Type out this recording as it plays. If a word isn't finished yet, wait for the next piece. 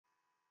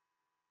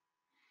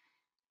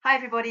Hi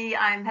everybody,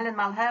 I'm Helen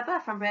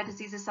Malherbe from Rare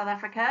Diseases South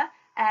Africa,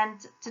 and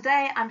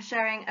today I'm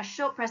sharing a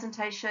short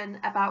presentation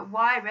about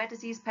why rare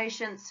disease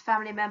patients,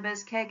 family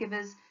members,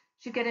 caregivers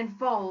should get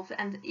involved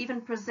and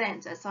even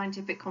present at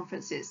scientific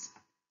conferences.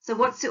 So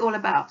what's it all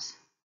about?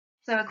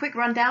 So a quick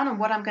rundown on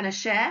what I'm going to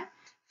share.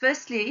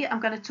 Firstly,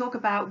 I'm going to talk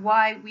about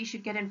why we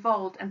should get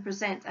involved and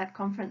present at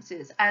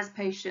conferences as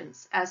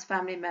patients, as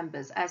family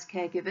members, as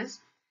caregivers.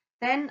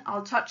 Then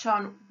I'll touch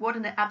on what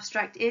an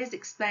abstract is,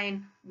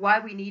 explain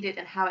why we need it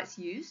and how it's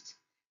used.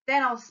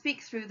 Then I'll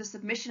speak through the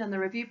submission and the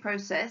review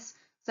process,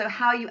 so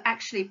how you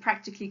actually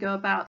practically go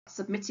about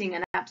submitting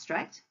an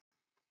abstract.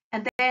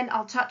 And then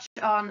I'll touch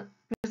on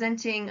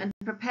presenting and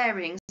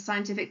preparing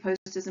scientific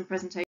posters and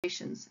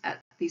presentations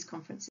at these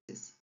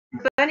conferences.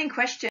 Burning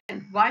question,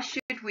 why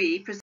should we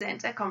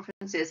present at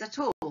conferences at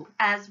all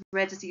as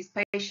rare disease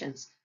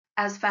patients,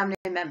 as family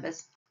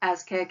members,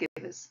 as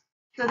caregivers?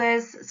 So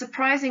there's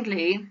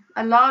surprisingly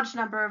a large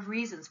number of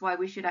reasons why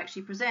we should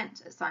actually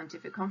present at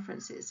scientific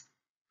conferences.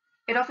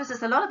 It offers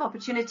us a lot of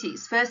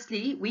opportunities.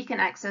 Firstly, we can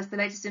access the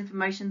latest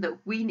information that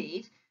we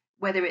need,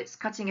 whether it's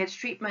cutting edge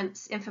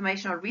treatments,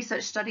 information on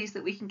research studies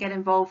that we can get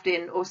involved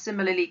in, or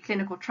similarly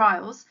clinical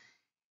trials.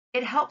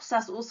 It helps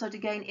us also to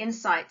gain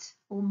insight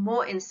or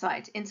more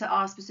insight into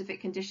our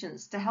specific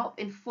conditions to help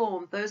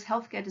inform those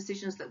healthcare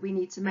decisions that we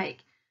need to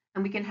make.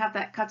 And we can have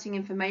that cutting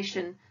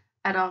information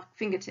at our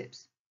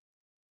fingertips.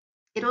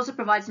 It also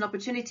provides an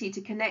opportunity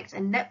to connect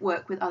and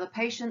network with other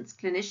patients,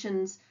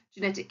 clinicians,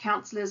 genetic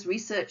counselors,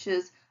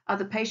 researchers,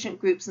 other patient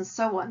groups, and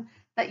so on,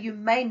 that you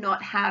may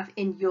not have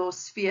in your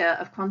sphere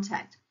of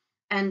contact.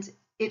 And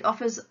it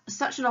offers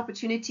such an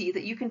opportunity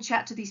that you can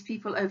chat to these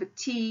people over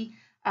tea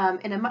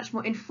in a much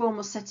more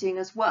informal setting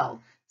as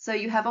well. So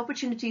you have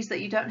opportunities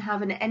that you don't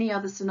have in any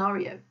other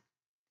scenario.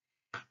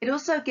 It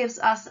also gives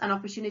us an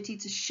opportunity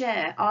to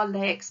share our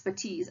lay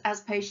expertise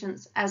as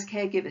patients, as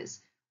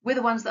caregivers. We're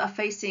the ones that are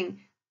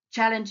facing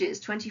challenges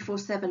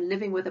 24/7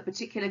 living with a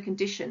particular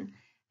condition,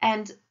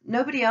 and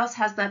nobody else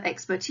has that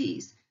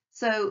expertise.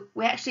 So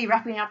we're actually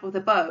wrapping up with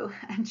a bow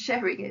and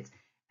sharing it.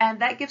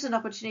 And that gives an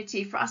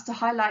opportunity for us to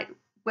highlight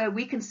where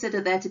we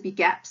consider there to be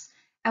gaps.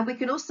 And we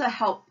can also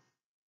help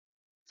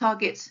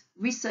target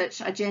research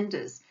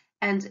agendas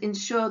and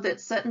ensure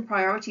that certain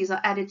priorities are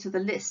added to the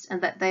list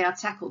and that they are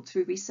tackled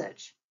through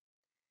research.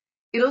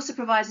 It also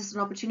provides us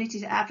an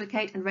opportunity to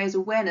advocate and raise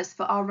awareness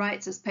for our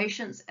rights as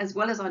patients as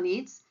well as our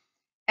needs.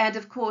 And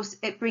of course,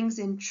 it brings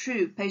in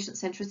true patient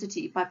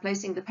centricity by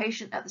placing the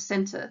patient at the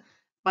center,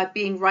 by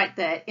being right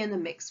there in the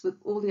mix with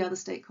all the other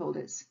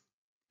stakeholders.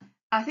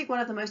 I think one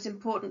of the most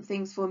important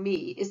things for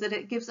me is that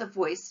it gives a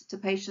voice to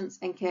patients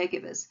and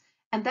caregivers,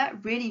 and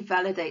that really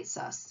validates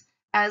us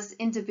as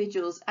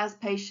individuals, as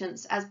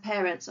patients, as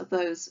parents of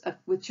those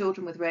with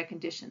children with rare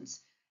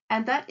conditions.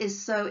 And that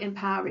is so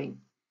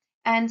empowering.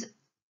 And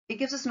it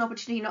gives us an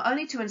opportunity not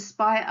only to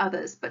inspire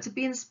others, but to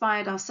be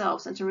inspired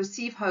ourselves and to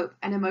receive hope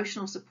and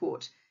emotional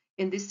support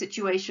in this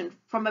situation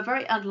from a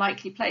very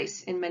unlikely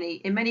place. In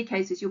many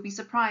cases, you'll be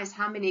surprised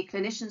how many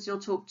clinicians you'll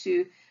talk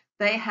to,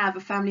 they have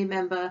a family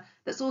member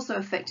that's also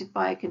affected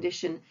by a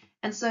condition.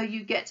 And so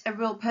you get a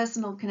real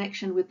personal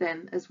connection with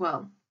them as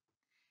well.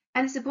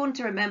 And it's important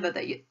to remember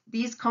that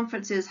these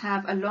conferences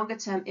have a longer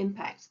term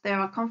impact. There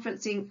are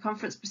conference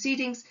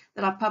proceedings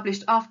that are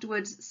published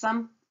afterwards.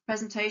 Some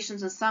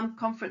presentations and some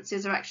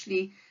conferences are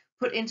actually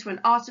put into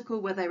an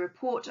article where they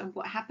report on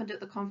what happened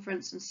at the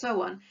conference and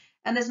so on.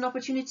 And there's an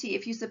opportunity,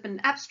 if you submit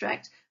an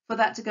abstract, for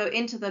that to go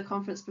into the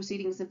conference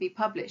proceedings and be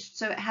published.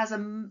 So it has a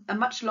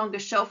much longer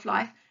shelf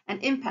life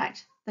and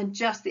impact than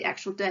just the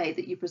actual day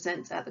that you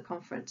present at the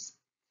conference.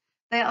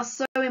 They are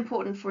so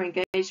important for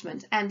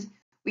engagement, and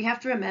we have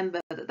to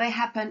remember that they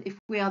happen if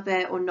we are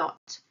there or not.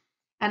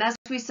 And as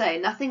we say,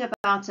 nothing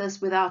about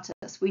us without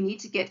us. We need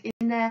to get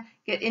in there,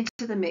 get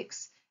into the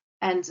mix,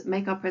 and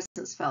make our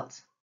presence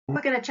felt.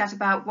 We're going to chat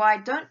about why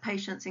don't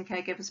patients and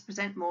caregivers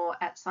present more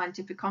at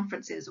scientific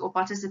conferences or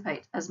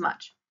participate as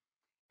much.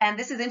 And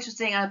this is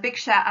interesting, and a big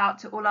shout out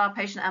to all our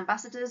patient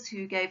ambassadors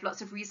who gave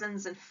lots of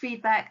reasons and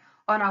feedback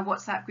on our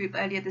WhatsApp group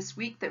earlier this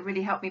week that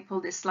really helped me pull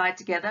this slide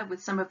together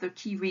with some of the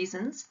key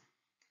reasons.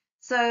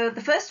 So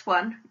the first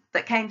one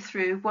that came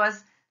through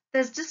was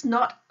there's just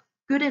not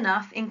good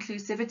enough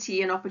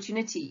inclusivity and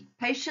opportunity.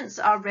 Patients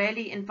are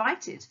rarely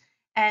invited.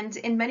 And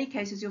in many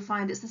cases, you'll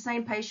find it's the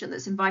same patient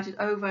that's invited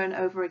over and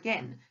over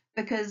again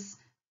because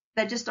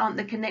there just aren't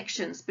the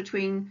connections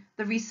between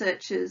the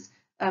researchers,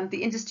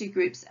 the industry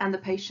groups, and the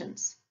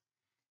patients.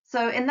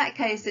 So in that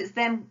case, it's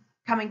them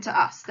coming to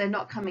us. They're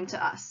not coming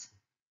to us.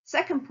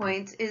 Second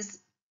point is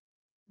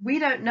we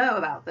don't know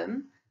about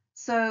them.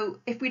 So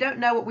if we don't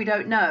know what we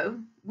don't know,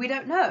 we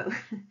don't know.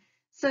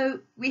 So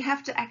we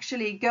have to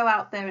actually go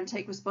out there and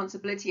take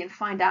responsibility and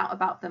find out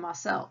about them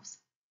ourselves.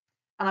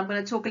 And I'm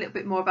going to talk a little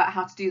bit more about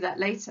how to do that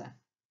later.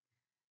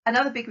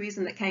 Another big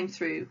reason that came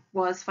through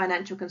was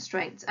financial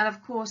constraints. And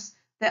of course,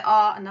 there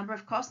are a number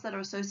of costs that are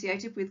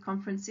associated with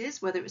conferences,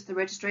 whether it's the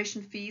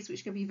registration fees,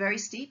 which can be very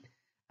steep,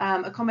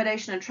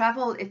 accommodation and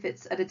travel if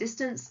it's at a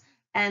distance,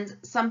 and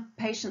some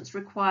patients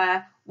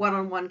require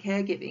one-on-one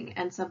caregiving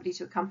and somebody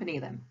to accompany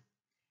them.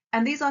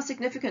 And these are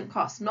significant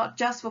costs, not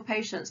just for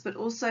patients, but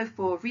also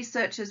for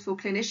researchers, for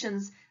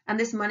clinicians, and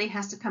this money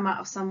has to come out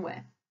of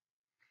somewhere.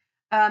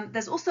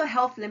 There's also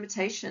health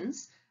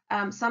limitations.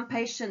 Some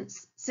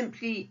patients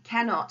simply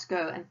cannot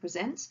go and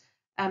present.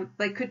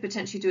 They could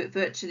potentially do it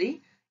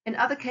virtually. In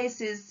other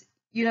cases,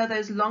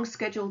 those long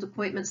scheduled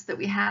appointments that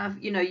we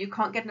have, you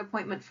can't get an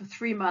appointment for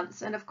 3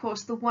 months. And of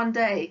course, the one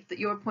day that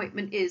your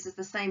appointment is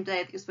the same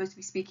day that you're supposed to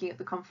be speaking at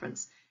the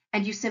conference.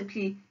 And you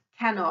simply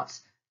cannot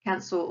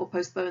cancel or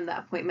postpone that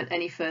appointment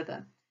any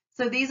further.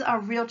 So these are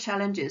real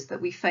challenges that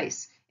we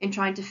face in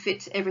trying to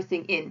fit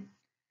everything in.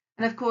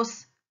 And of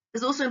course,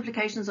 there's also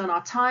implications on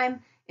our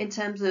time in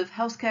terms of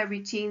healthcare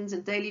routines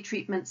and daily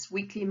treatments,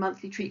 weekly,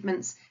 monthly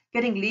treatments,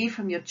 getting leave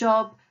from your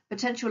job,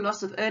 potential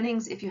loss of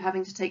earnings if you're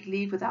having to take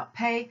leave without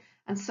pay,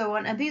 and so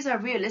on. And these are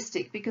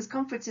realistic because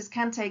conferences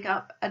can take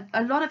up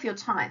a lot of your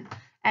time.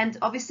 And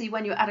obviously,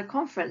 when you're at a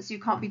conference, you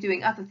can't be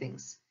doing other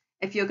things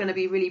if you're going to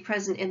be really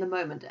present in the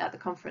moment at the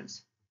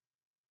conference.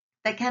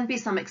 There can be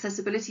some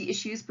accessibility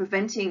issues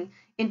preventing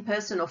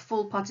in-person or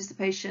full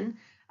participation.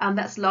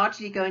 That's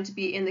largely going to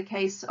be in the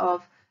case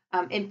of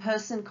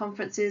in-person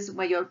conferences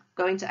where you're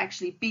going to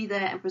actually be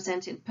there and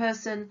present in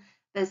person.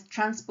 There's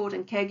transport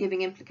and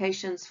caregiving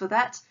implications for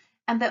that.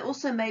 And there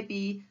also may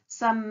be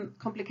some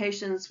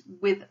complications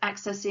with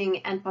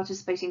accessing and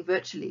participating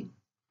virtually.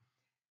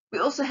 We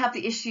also have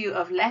the issue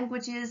of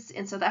languages.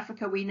 In South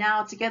Africa, we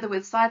now, together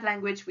with Side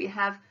Language, we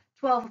have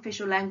 12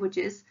 official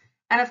languages.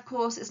 And of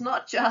course, it's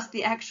not just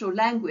the actual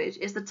language,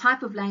 it's the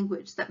type of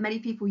language that many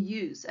people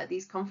use at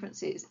these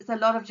conferences. It's a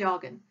lot of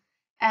jargon.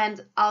 And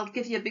I'll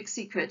give you a big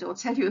secret, or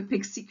tell you a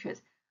big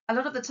secret. A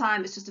lot of the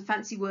time, it's just a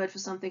fancy word for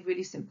something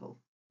really simple.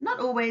 Not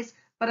always,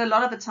 but a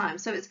lot of the time.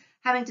 So it's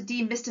having to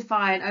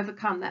demystify and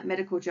overcome that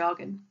medical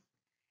jargon.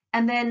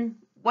 And then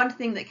one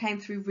thing that came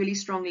through really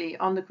strongly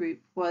on the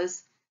group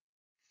was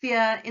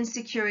fear,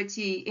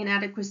 insecurity,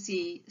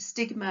 inadequacy,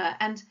 stigma,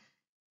 and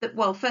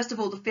well, first of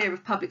all, the fear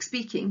of public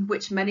speaking,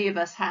 which many of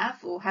us have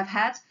or have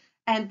had.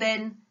 And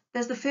then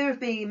there's the fear of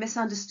being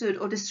misunderstood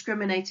or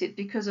discriminated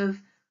because of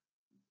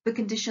the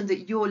condition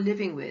that you're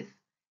living with.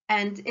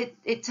 And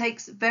it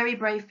takes very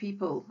brave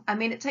people. I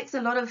mean, it takes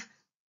a lot of,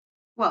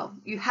 well,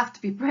 you have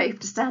to be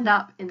brave to stand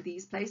up in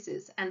these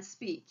places and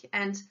speak.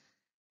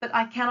 But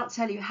I cannot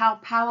tell you how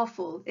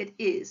powerful it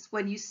is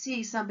when you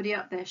see somebody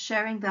up there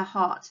sharing their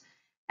heart.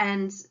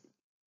 And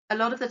a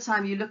lot of the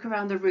time you look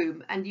around the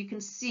room and you can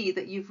see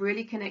that you've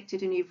really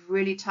connected and you've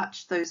really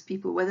touched those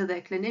people, whether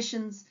they're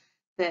clinicians,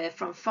 they're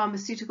from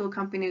pharmaceutical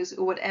companies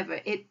or whatever.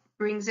 It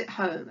brings it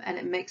home and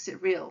it makes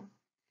it real.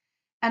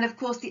 And of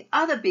course, the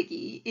other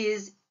biggie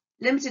is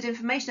limited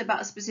information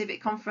about a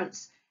specific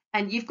conference.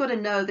 And you've got to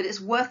know that it's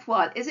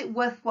worthwhile. Is it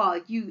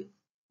worthwhile you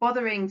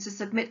bothering to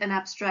submit an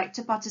abstract,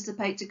 to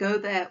participate, to go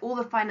there, all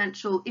the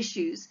financial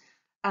issues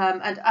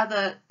and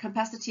other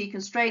capacity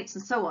constraints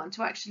and so on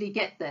to actually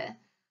get there?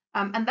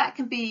 And that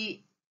can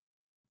be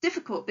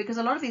difficult because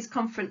a lot of these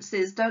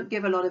conferences don't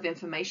give a lot of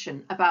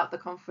information about the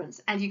conference.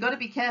 And you've got to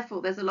be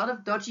careful. There's a lot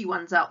of dodgy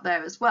ones out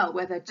there as well,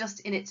 where they're just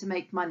in it to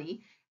make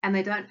money and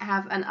they don't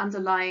have an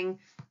underlying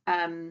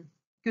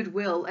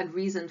goodwill and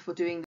reason for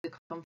doing the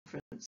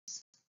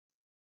conference.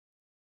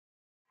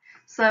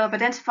 So I've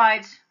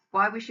identified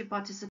why we should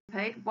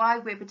participate, why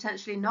we're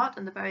potentially not,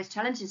 and the various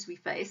challenges we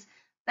face.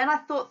 Then I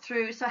thought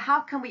through, so how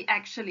can we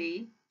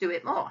actually do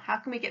it more? How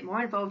can we get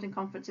more involved in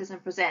conferences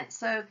and present?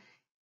 So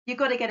you've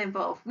got to get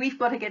involved. We've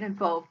got to get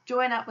involved.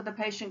 Join up with the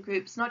patient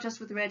groups, not just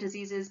with rare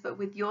diseases, but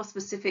with your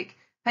specific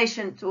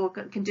patient or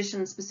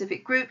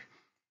condition-specific group.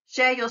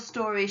 Share your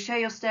story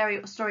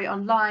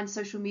online,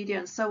 social media,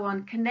 and so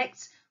on.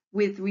 Connect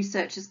with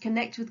researchers,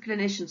 connect with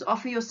clinicians,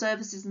 offer your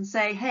services and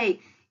say, hey,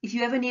 if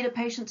you ever need a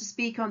patient to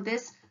speak on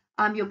this,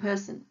 I'm your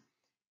person.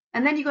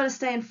 And then you've got to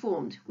stay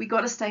informed. We've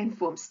got to stay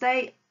informed.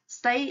 Stay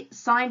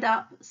signed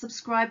up,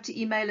 subscribe to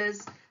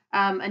emailers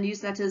and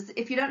newsletters.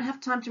 If you don't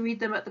have time to read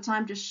them at the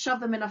time, just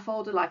shove them in a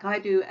folder like I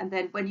do. And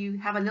then when you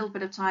have a little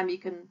bit of time, you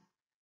can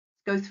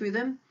go through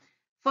them.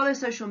 Follow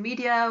social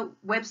media,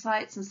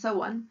 websites, and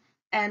so on.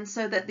 And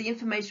so that the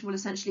information will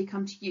essentially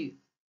come to you.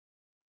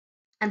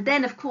 And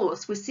then, of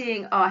course, we're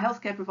seeing our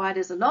healthcare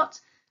providers a lot.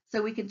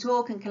 So we can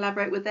talk and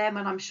collaborate with them.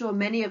 And I'm sure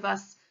many of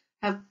us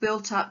have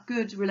built up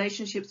good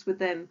relationships with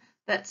them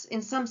that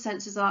in some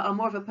senses are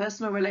more of a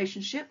personal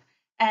relationship.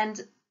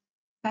 And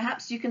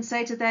perhaps you can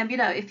say to them,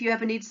 if you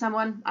ever need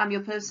someone, I'm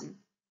your person.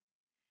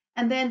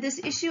 And then this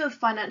issue of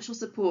financial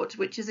support,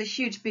 which is a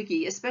huge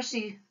biggie,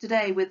 especially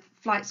today with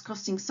flights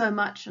costing so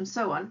much and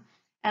so on,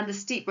 and the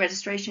steep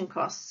registration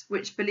costs,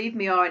 which believe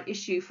me are an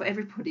issue for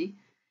everybody.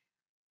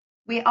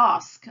 I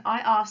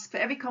ask for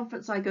every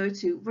conference I go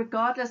to,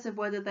 regardless of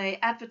whether they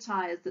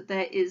advertise that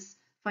there is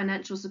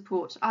financial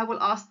support, I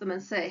will ask them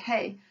and say,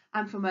 hey,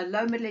 I'm from a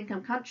low middle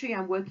income country,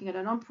 I'm working at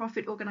a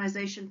non-profit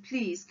organization,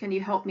 please, can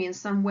you help me in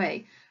some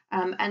way?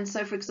 And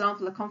so, for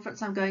example, a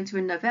conference I'm going to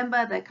in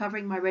November, they're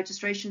covering my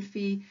registration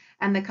fee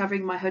and they're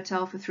covering my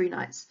hotel for 3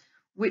 nights,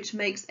 which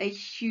makes a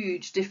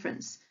huge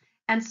difference.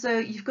 And so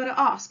you've got to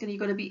ask, and you've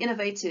got to be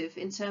innovative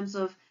in terms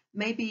of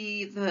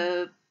maybe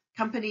the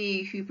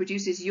company who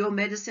produces your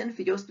medicine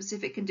for your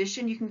specific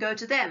condition. You can go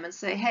to them and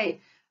say,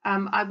 hey,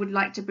 I would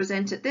like to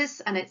present at this,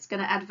 and it's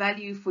going to add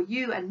value for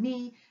you and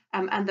me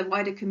and the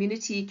wider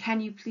community. Can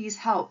you please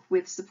help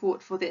with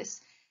support for this?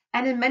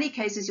 And in many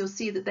cases, you'll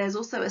see that there's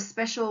also a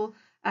special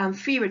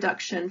fee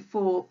reduction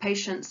for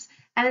patients.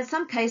 And in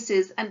some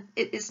cases, and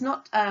it's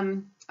not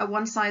a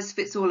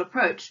one-size-fits-all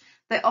approach,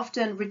 they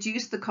often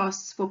reduce the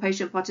costs for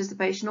patient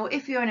participation, or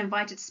if you're an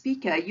invited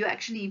speaker, you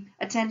actually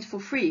attend for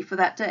free for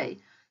that day.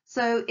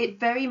 So it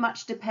very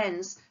much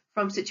depends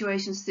from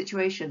situation to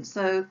situation.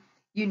 So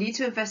you need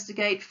to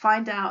investigate,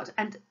 find out,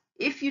 and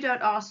if you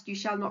don't ask, you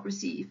shall not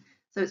receive.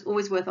 So it's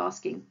always worth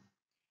asking.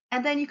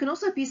 And then you can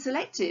also be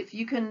selective.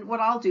 What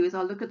I'll do is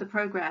I'll look at the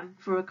program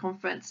for a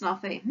conference and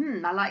I'll say,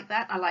 I like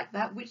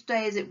that. Which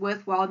day is it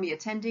worthwhile me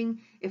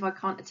attending if I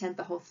can't attend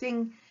the whole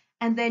thing?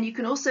 And then you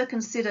can also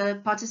consider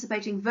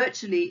participating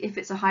virtually if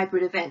it's a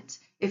hybrid event,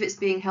 if it's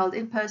being held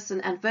in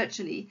person and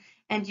virtually,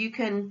 and you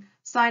can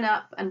sign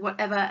up and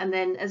whatever, and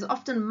then there's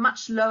often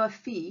much lower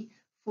fee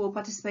for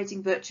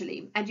participating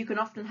virtually, and you can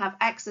often have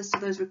access to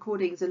those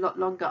recordings a lot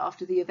longer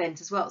after the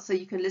event as well, so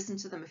you can listen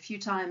to them a few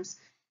times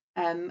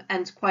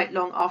and quite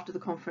long after the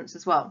conference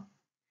as well.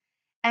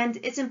 And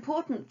it's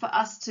important for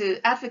us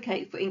to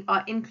advocate for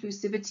our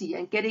inclusivity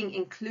and getting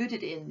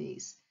included in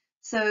these.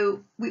 So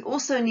we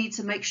also need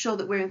to make sure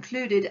that we're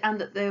included and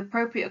that the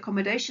appropriate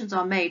accommodations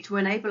are made to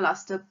enable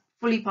us to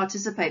fully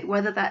participate,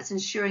 whether that's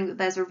ensuring that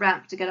there's a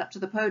ramp to get up to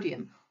the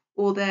podium,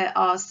 or there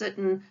are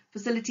certain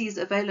facilities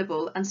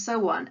available and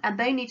so on. And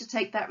they need to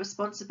take that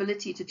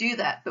responsibility to do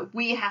that. But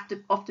we have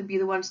to often be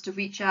the ones to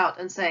reach out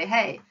and say,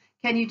 hey,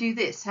 can you do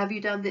this? Have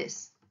you done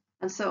this?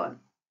 And so on.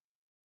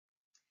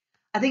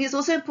 I think it's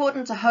also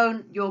important to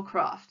hone your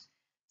craft.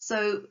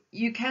 So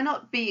you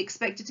cannot be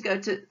expected to go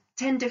to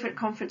 10 different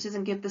conferences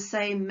and give the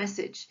same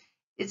message.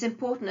 It's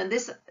important, and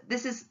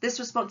this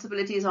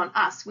responsibility is on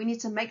us. We need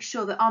to make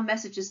sure that our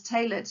message is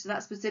tailored to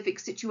that specific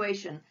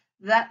situation,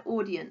 that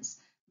audience,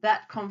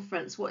 that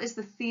conference. What is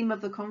the theme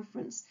of the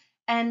conference?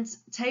 And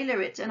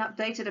tailor it and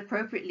update it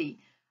appropriately.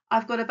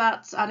 I've got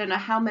about, I don't know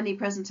how many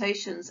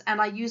presentations, and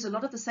I use a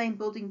lot of the same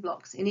building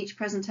blocks in each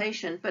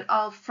presentation, but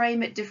I'll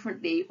frame it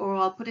differently or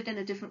I'll put it in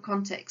a different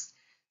context.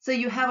 So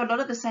you have a lot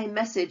of the same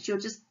message,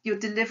 your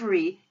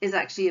delivery is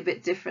actually a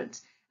bit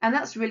different. And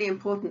that's really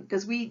important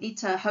because we need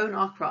to hone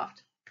our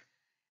craft.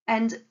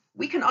 And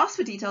we can ask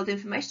for detailed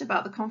information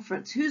about the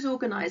conference. Who's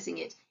organizing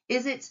it?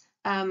 Is it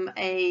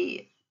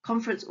a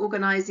conference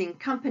organizing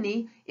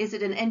company? Is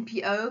it an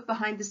NPO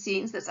behind the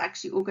scenes that's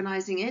actually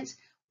organizing it?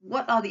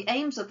 What are the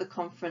aims of the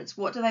conference?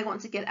 What do they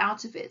want to get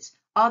out of it?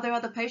 Are there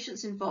other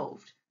patients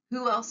involved?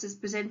 Who else is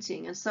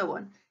presenting, and so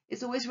on?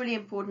 It's always really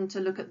important to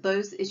look at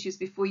those issues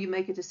before you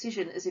make a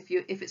decision as if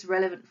it's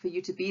relevant for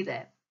you to be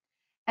there.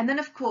 And then,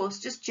 of course,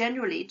 just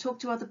generally talk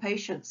to other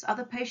patients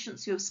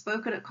who have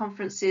spoken at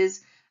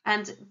conferences,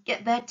 and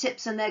get their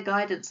tips and their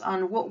guidance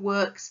on what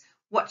works.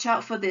 Watch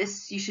out for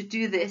this, you should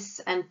do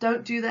this, and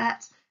don't do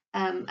that.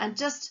 And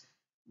just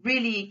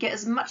really get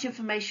as much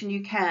information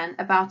you can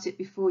about it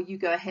before you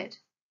go ahead.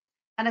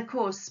 And of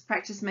course,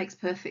 practice makes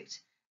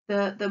perfect.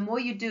 The more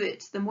you do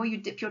it, the more you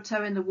dip your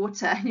toe in the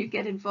water and you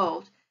get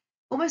involved,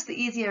 almost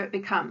the easier it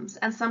becomes.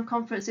 And some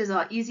conferences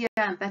are easier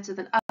and better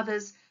than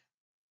others,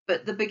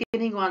 but the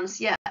beginning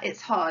ones, yeah,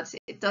 it's hard.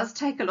 It does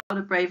take a lot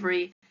of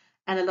bravery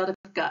and a lot of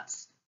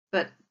guts,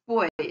 but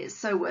boy, it's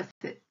so worth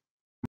it.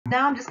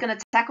 Now I'm just going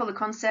to tackle the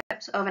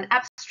concept of an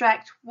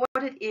abstract,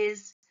 what it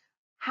is,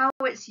 how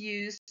it's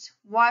used,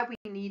 why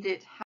we need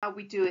it, how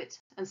we do it,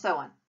 and so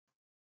on.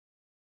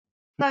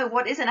 So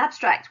what is an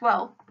abstract?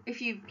 Well,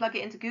 if you plug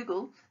it into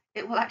Google,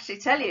 it will actually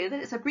tell you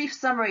that it's a brief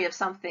summary of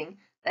something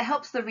that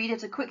helps the reader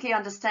to quickly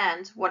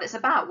understand what it's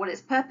about, what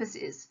its purpose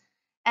is.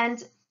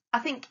 And I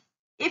think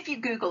if you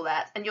Google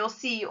that, and you'll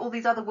see all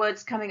these other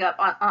words coming up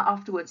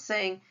afterwards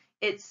saying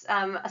it's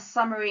a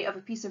summary of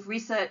a piece of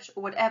research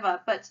or whatever,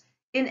 but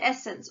in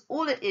essence,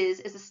 all it is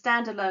a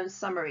standalone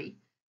summary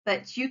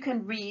that you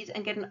can read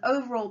and get an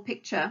overall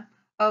picture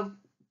of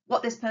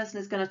what this person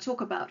is going to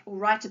talk about or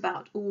write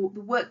about, or the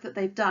work that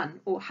they've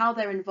done, or how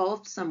they're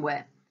involved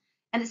somewhere.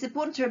 And it's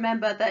important to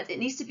remember that it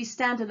needs to be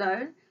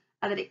standalone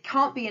and that it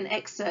can't be an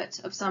excerpt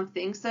of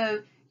something.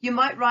 So you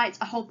might write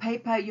a whole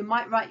paper, you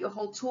might write your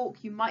whole talk,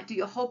 you might do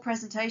your whole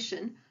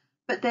presentation,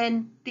 but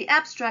then the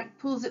abstract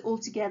pulls it all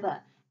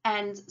together.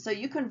 And so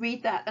you can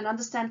read that and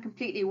understand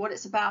completely what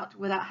it's about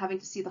without having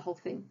to see the whole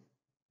thing.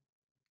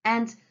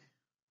 And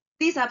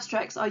these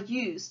abstracts are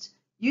used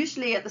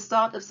usually at the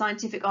start of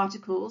scientific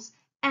articles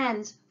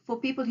and for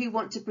people who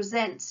want to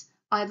present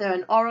either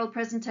an oral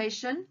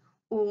presentation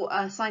or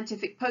a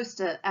scientific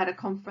poster at a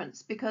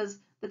conference, because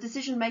the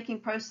decision-making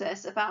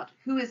process about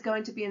who is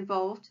going to be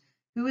involved,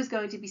 who is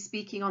going to be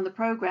speaking on the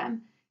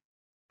program,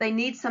 they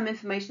need some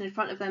information in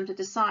front of them to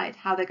decide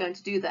how they're going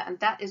to do that, and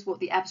that is what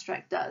the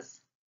abstract does.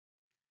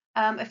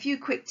 A few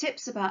quick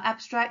tips about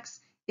abstracts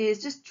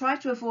is just try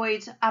to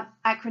avoid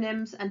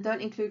acronyms and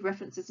don't include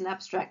references in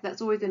abstract.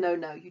 That's always a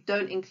no-no. You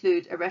don't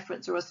include a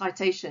reference or a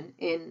citation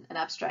in an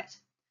abstract.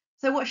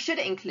 So what should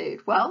it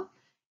include? Well,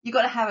 you've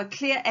got to have a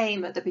clear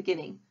aim at the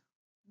beginning.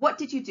 What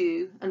did you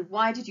do and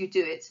why did you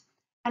do it?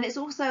 And it's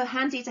also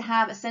handy to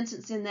have a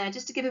sentence in there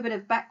just to give a bit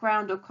of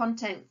background or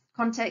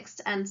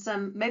context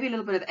and maybe a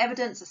little bit of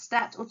evidence, a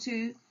stat or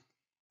two.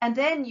 And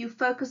then you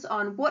focus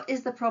on what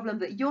is the problem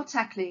that you're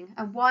tackling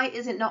and why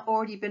is it not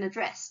already been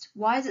addressed?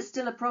 Why is it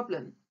still a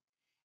problem?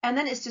 And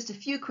then it's just a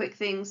few quick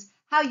things,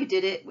 how you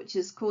did it, which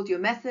is called your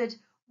method,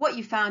 what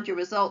you found, your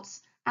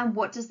results, and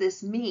what does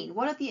this mean?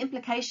 What are the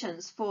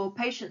implications for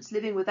patients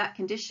living with that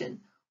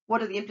condition?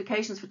 What are the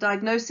implications for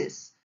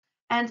diagnosis?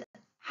 And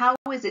how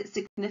is it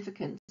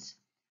significant?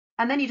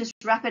 And then you just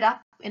wrap it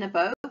up in a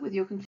bow with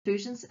your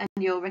conclusions and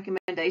your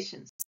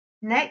recommendations.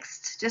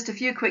 Next, just a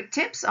few quick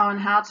tips on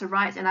how to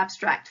write an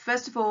abstract.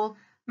 First of all,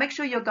 make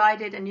sure you're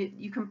guided and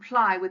you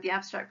comply with the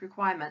abstract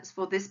requirements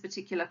for this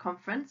particular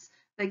conference.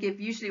 They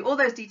give usually all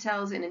those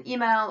details in an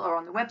email or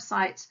on the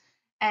website,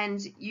 and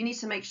you need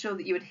to make sure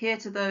that you adhere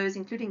to those,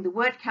 including the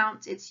word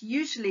count. It's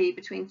usually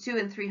between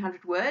 200 and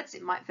 300 words.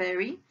 It might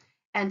vary,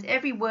 and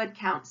every word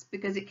counts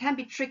because it can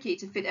be tricky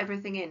to fit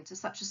everything into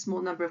such a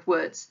small number of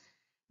words.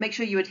 Make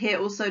sure you adhere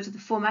also to the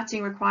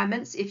formatting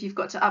requirements if you've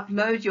got to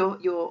upload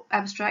your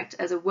abstract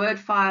as a Word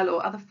file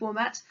or other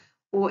format,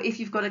 or if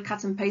you've got to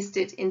cut and paste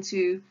it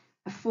into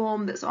a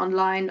form that's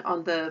online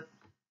on the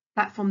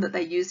platform that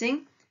they're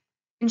using.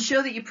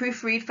 Ensure that you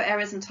proofread for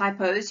errors and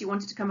typos. You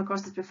want it to come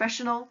across as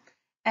professional,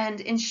 and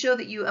ensure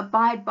that you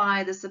abide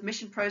by the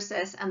submission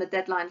process and the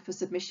deadline for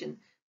submission,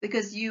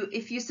 because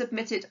if you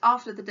submit it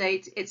after the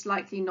date, it's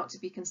likely not to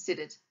be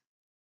considered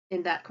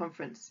in that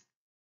conference.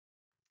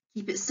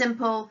 Keep it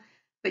simple,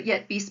 but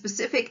yet be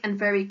specific and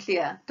very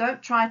clear.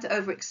 Don't try to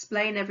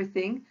over-explain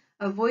everything.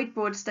 Avoid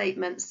broad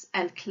statements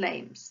and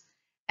claims.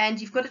 And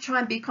you've got to try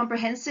and be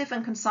comprehensive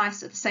and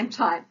concise at the same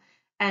time.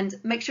 And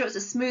make sure it's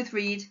a smooth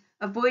read.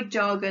 Avoid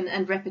jargon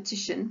and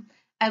repetition.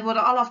 And what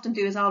I'll often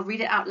do is I'll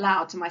read it out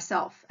loud to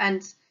myself.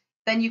 And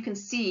then you can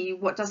see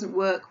what doesn't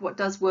work, what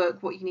does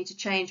work, what you need to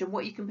change, and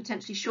what you can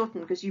potentially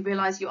shorten because you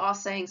realize you are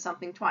saying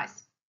something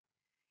twice.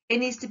 It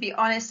needs to be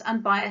honest,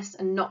 unbiased,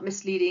 and not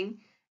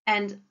misleading.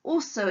 And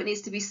also it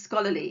needs to be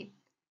scholarly.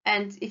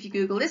 And if you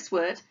Google this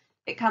word,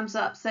 it comes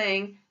up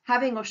saying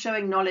having or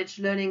showing knowledge,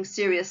 learning,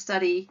 serious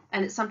study,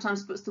 and it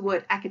sometimes puts the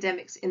word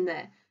academics in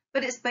there.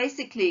 But it's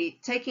basically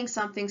taking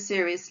something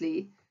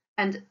seriously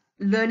and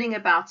learning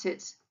about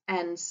it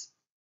and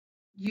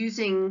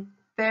using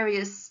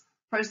various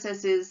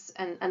processes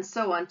and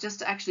so on just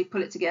to actually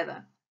pull it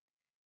together.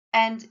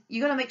 And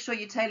you got to make sure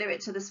you tailor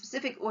it to the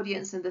specific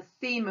audience and the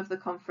theme of the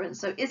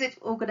conference. So is it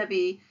all going to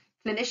be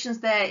clinicians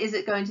there? Is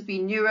it going to be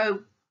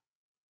neuroscientists?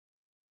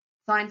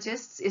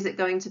 Is it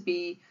going to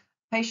be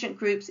patient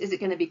groups? Is it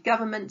going to be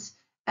government?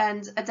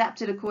 And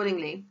adapt it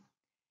accordingly.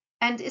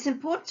 And it's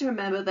important to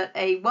remember that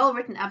a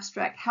well-written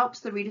abstract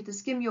helps the reader to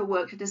skim your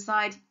work to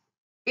decide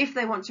if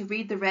they want to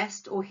read the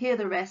rest or hear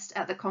the rest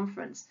at the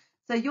conference.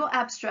 So your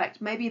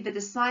abstract may be the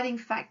deciding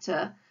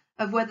factor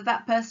of whether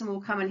that person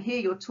will come and hear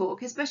your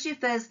talk, especially if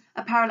there's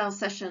a parallel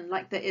session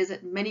like there is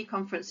at many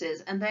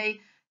conferences, and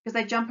because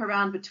they jump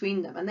around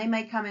between them, and they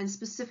may come in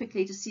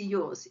specifically to see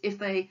yours if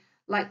they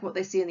like what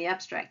they see in the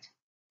abstract.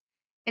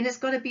 And it's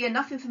got to be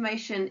enough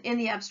information in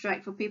the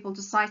abstract for people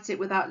to cite it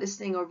without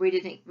listening or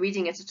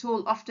reading it at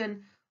all.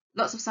 Often,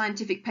 lots of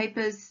scientific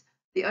papers,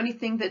 the only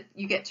thing that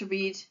you get to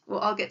read,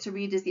 or I'll get to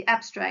read, is the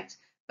abstract,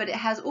 but it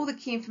has all the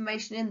key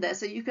information in there,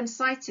 so you can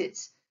cite it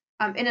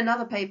in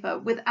another paper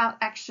without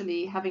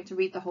actually having to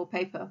read the whole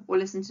paper or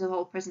listen to the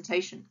whole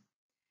presentation.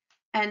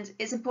 And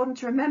it's important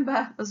to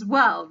remember as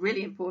well,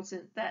 really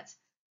important, that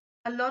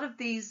a lot of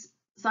these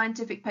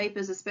scientific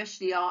papers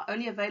especially are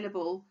only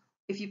available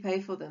if you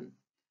pay for them.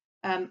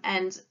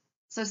 And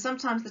so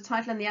sometimes the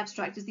title and the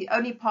abstract is the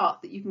only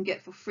part that you can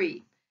get for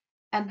free.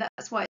 And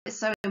that's why it's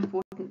so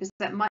important, because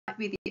that might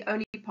be the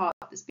only part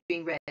that's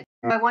being read.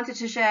 I wanted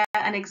to share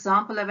an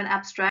example of an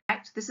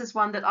abstract. This is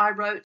one that I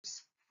wrote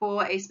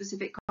for a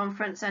specific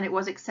conference, and it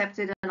was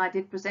accepted, and I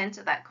did present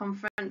at that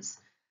conference.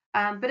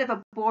 Bit of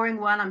a boring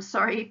one, I'm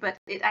sorry, but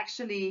it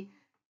actually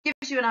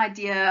gives you an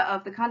idea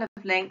of the kind of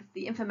length,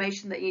 the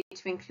information that you need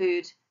to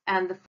include,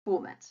 and the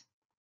format.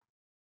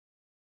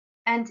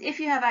 And if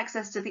you have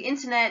access to the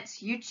internet,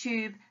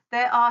 YouTube,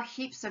 there are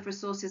heaps of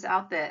resources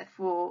out there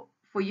for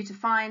you to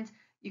find.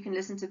 You can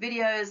listen to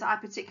videos. I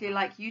particularly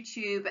like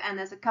YouTube, and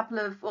there's a couple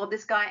of, well,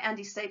 this guy,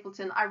 Andy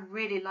Stapleton, I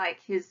really like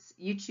his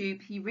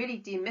YouTube. He really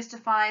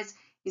demystifies,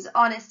 he's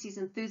honest, he's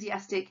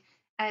enthusiastic,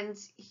 and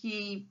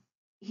he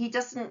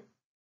doesn't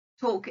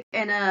talk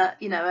in a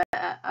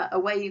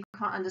way you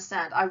can't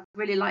understand. I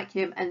really like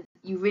him, and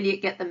you really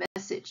get the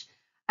message.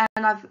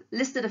 And I've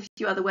listed a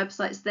few other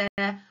websites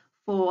there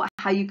for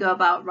how you go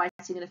about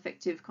writing an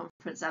effective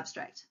conference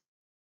abstract.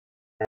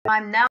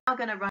 I'm now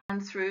going to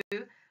run through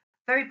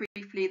very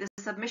briefly the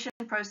submission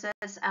process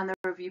and the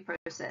review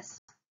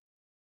process.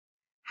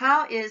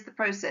 How is the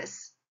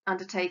process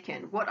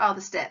undertaken? What are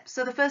the steps?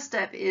 So the first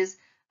step is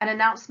an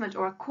announcement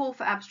or a call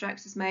for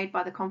abstracts is made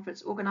by the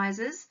conference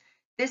organizers.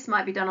 This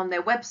might be done on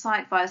their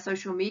website, via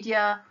social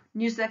media,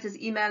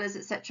 newsletters, emailers,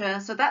 etc.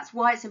 So that's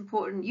why it's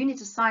important. You need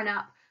to sign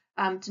up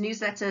to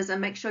newsletters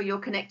and make sure you're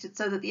connected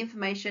so that the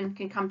information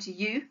can come to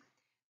you.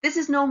 This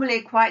is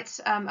normally quite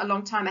a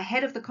long time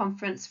ahead of the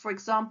conference. For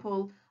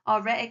example,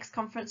 our RareX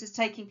conference is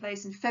taking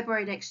place in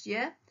February next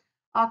year.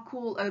 Our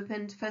call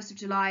opened 1st of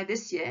July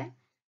this year,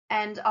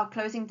 and our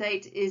closing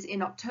date is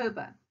in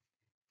October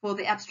for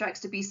the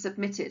abstracts to be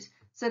submitted.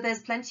 So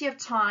there's plenty of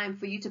time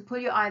for you to pull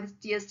your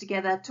ideas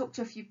together, talk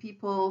to a few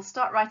people,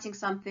 start writing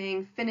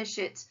something, finish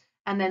it,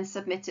 and then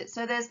submit it.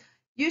 So there's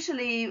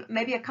usually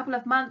maybe a couple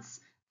of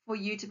months for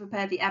you to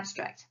prepare the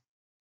abstract.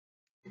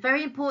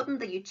 Very important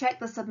that you check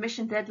the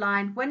submission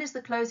deadline. When is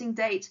the closing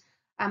date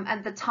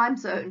and the time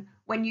zone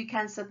when you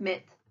can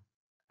submit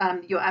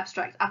your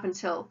abstract up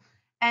until.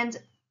 And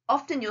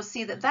often you'll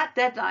see that that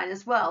deadline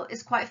as well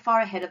is quite far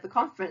ahead of the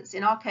conference.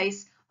 In our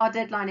case, our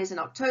deadline is in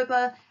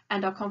October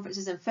and our conference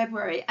is in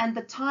February, and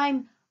the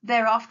time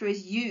thereafter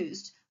is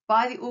used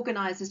by the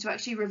organizers to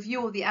actually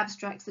review all the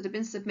abstracts that have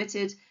been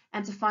submitted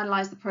and to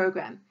finalize the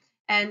program.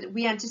 And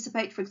we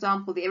anticipate, for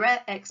example, the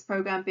RareX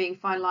program being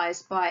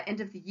finalized by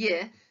end of the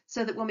year,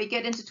 so that when we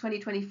get into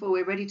 2024,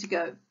 we're ready to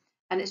go.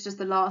 And it's just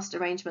the last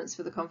arrangements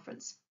for the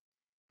conference.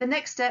 The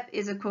next step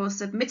is, of course,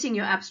 submitting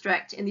your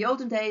abstract. In the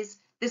olden days,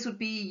 this would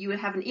be you would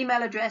have an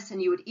email address and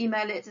you would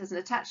email it as an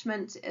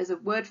attachment, as a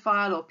Word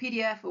file or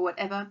PDF or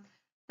whatever.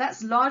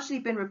 That's largely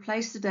been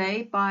replaced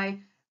today by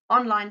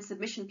online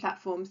submission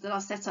platforms that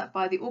are set up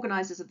by the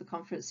organizers of the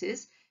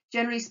conferences.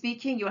 Generally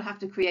speaking, you'll have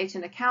to create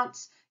an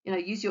account,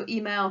 use your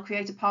email,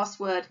 create a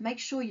password, make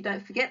sure you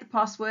don't forget the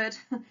password.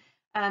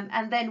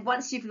 And then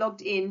once you've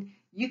logged in,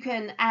 you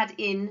can add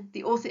in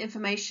the author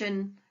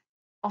information,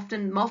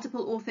 often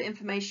multiple author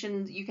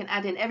information. You can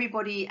add in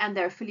everybody and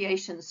their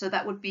affiliations. So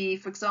that would be,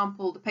 for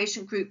example, the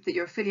patient group that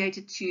you're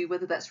affiliated to,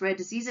 whether that's Rare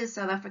Diseases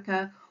South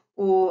Africa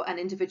or an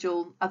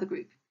individual other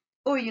group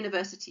or a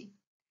university.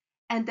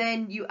 And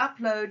then you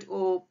upload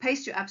or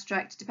paste your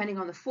abstract depending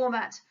on the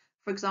format.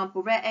 For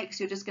example, RareX,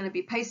 you're just going to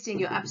be pasting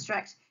your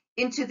abstract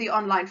into the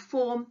online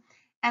form,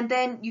 and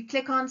then you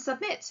click on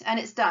submit and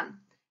it's done.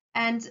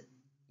 And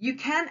you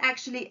can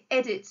actually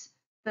edit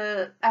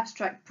the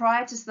abstract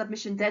prior to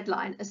submission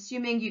deadline,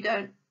 assuming you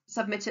don't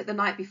submit it the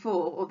night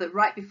before or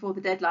right before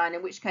the deadline,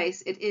 in which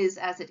case it is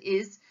as it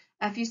is.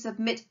 If you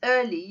submit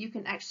early, you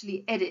can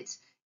actually edit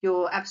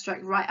your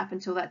abstract right up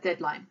until that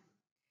deadline.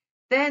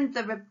 Then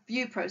the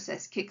review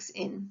process kicks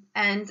in,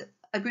 and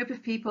a group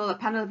of people, a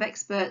panel of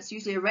experts,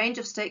 usually a range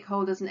of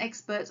stakeholders and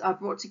experts, are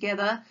brought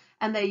together,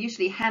 and they're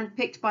usually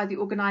handpicked by the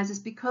organizers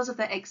because of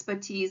their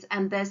expertise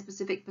and their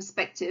specific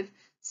perspective,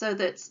 so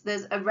that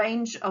there's a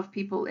range of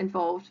people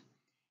involved.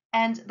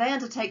 And they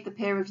undertake the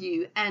peer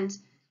review, and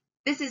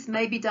this is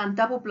maybe done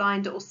double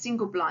blind or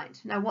single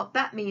blind. Now what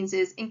that means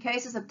is, in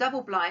cases of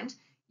double blind,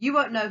 you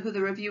won't know who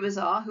the reviewers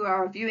are who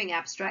are reviewing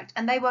abstract,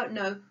 and they won't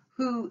know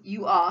who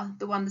you are,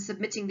 the one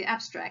submitting the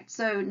abstract.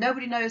 So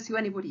nobody knows who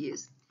anybody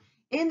is.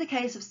 In the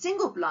case of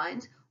single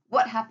blind,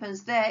 what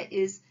happens there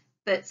is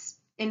that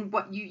in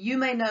what you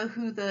may know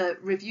who the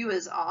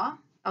reviewers are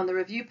on the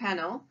review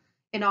panel.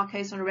 In our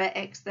case on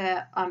RareX,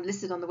 they're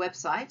listed on the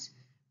website,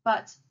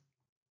 but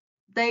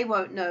they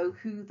won't know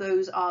who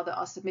those are that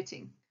are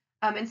submitting.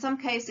 In some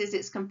cases,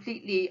 it's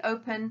completely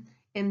open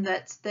in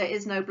that there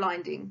is no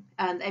blinding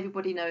and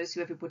everybody knows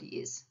who everybody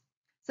is.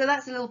 So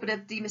that's a little bit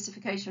of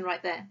demystification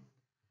right there.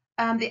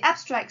 The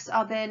abstracts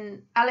are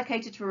then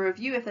allocated to a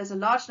review. If there's a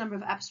large number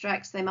of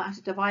abstracts, they might have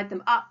to divide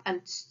them up,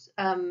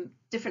 and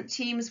different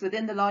teams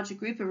within the larger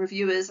group of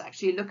reviewers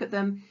actually look at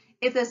them.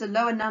 If there's a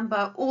lower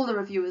number, all the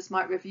reviewers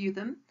might review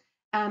them,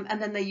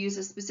 and then they use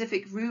a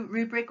specific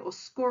rubric or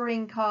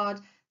scoring card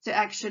to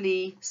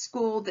actually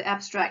score the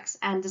abstracts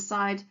and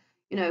decide,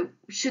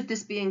 should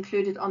this be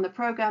included on the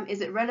program? Is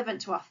it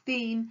relevant to our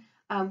theme?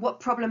 What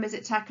problem is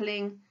it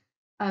tackling?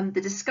 The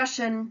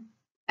discussion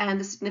and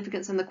the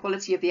significance and the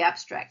quality of the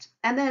abstract.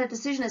 And then a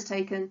decision is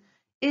taken,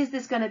 is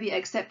this going to be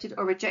accepted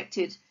or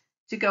rejected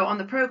to go on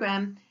the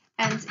program?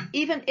 And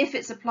even if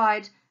it's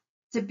applied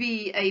to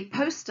be a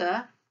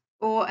poster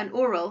or an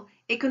oral,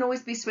 it can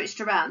always be switched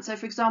around. So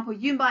for example,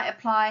 you might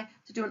apply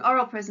to do an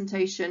oral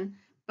presentation,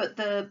 but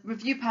the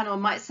review panel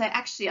might say,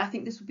 actually, I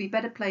think this would be a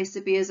better place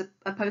to be as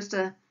a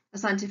poster, a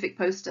scientific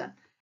poster.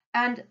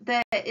 And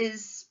there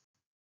is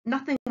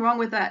nothing wrong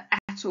with that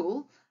at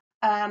all.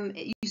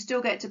 You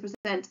still get to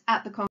present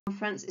at the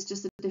conference, it's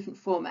just a different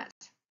format.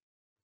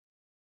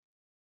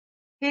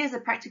 Here's a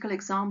practical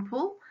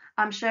example.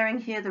 I'm sharing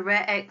here the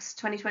RareX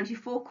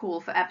 2024 call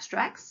for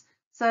abstracts.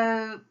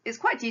 So it's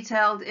quite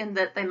detailed in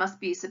that they must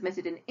be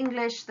submitted in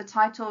English. The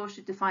title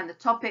should define the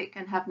topic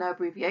and have no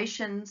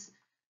abbreviations.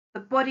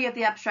 The body of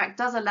the abstract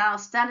does allow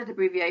standard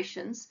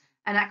abbreviations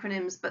and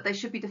acronyms, but they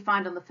should be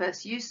defined on the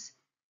first use.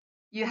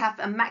 You have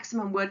a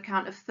maximum word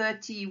count of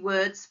 30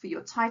 words for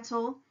your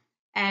title,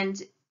 and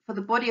for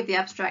the body of the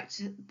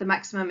abstract, the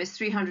maximum is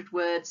 300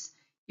 words.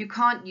 You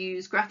can't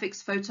use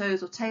graphics,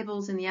 photos, or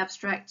tables in the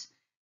abstract.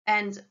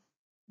 And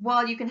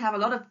while you can have a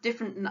lot of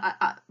different,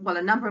 well,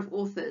 a number of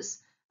authors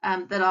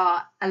that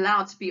are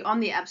allowed to be on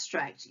the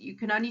abstract, you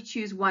can only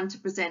choose one to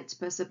present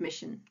per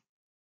submission.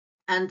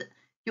 And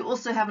you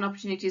also have an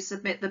opportunity to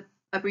submit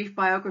a brief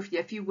biography,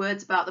 a few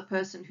words about the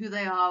person, who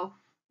they are,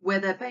 where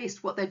they're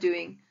based, what they're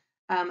doing,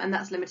 and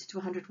that's limited to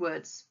 100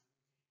 words.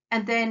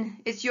 And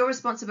then it's your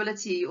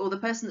responsibility, or the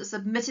person that's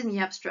submitting the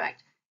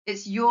abstract,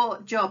 it's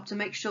your job to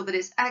make sure that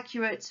it's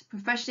accurate,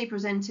 professionally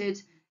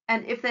presented,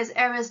 and if there's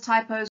errors,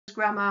 typos,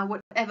 grammar,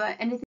 whatever,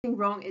 anything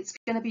wrong, it's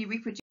going to be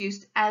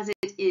reproduced as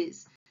it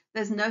is.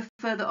 There's no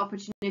further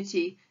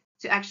opportunity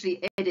to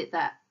actually edit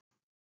that.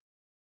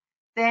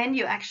 Then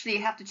you actually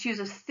have to choose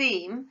a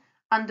theme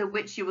under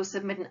which you will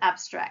submit an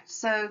abstract.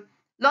 So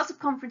lots of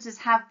conferences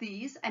have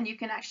these, and you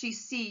can actually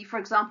see, for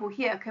example,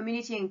 here,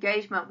 community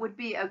engagement would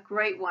be a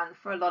great one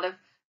for a lot of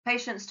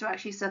patients to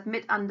actually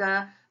submit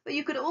under, but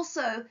you could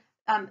also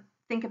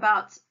think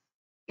about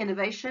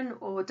innovation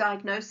or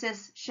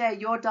diagnosis, share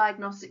your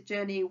diagnostic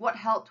journey, what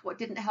helped, what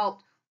didn't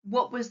help,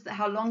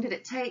 how long did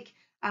it take,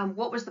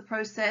 what was the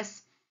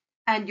process,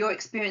 and your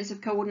experience of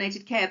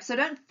coordinated care. So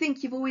don't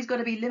think you've always got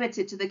to be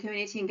limited to the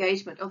community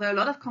engagement, although a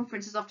lot of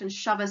conferences often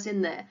shove us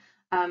in there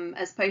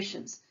as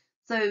patients.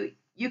 So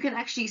you can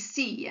actually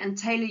see and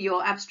tailor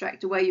your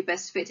abstract to where you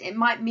best fit. It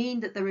might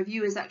mean that the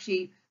reviewers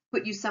actually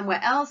put you somewhere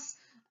else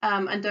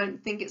and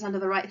don't think it's under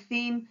the right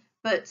theme,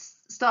 but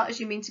start as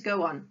you mean to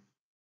go on.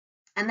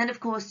 And then, of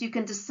course, you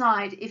can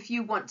decide if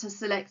you want to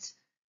select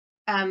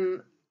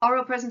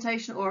oral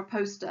presentation or a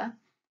poster,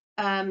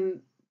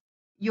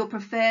 your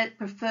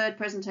preferred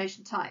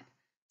presentation type.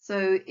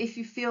 So if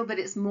you feel that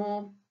it's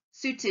more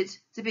suited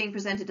to being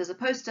presented as a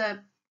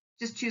poster,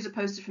 just choose a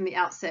poster from the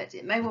outset.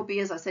 It may well be,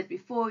 as I said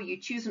before, you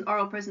choose an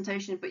oral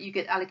presentation, but you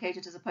get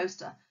allocated as a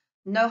poster.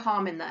 No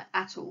harm in that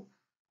at all.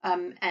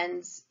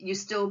 And you're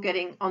still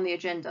getting on the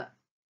agenda.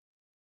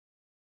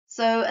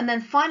 So, and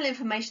then final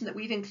information that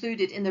we've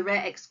included in the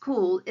RareX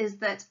call is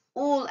that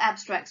all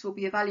abstracts will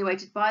be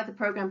evaluated by the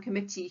program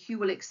committee, who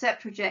will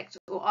accept, reject,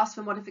 or ask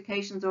for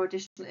modifications or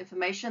additional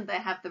information. They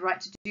have the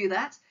right to do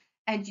that.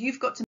 And you've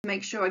got to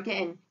make sure,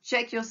 again,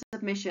 check your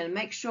submission,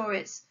 make sure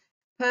it's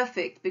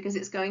perfect, because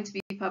it's going to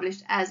be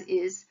published as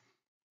is.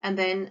 And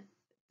then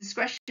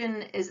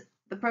discretion is,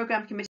 the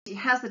program committee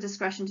has the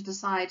discretion to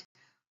decide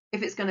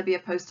if it's going to be a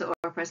poster or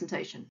a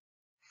presentation.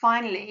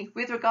 Finally,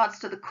 with regards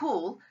to the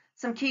call,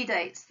 some key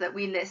dates that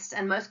we list,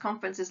 and most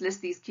conferences list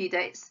these key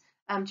dates.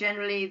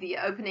 Generally, the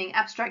opening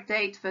abstract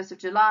date, 1st of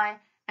July,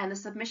 and the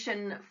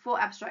submission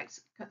for abstracts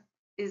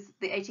is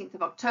the 18th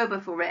of October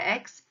for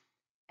RareX.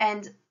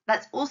 And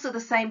that's also the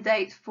same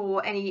date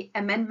for any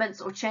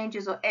amendments or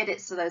changes or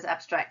edits to those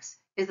abstracts,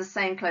 is the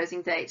same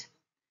closing date.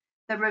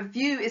 The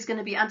review is going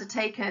to be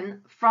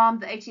undertaken from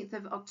the 18th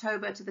of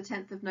October to the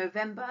 10th of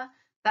November.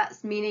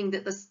 That's meaning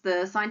that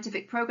the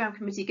scientific program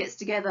committee gets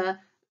together,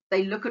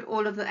 they look at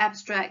all of the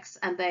abstracts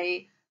and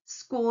they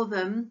score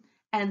them,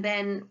 and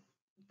then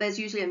there's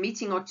usually a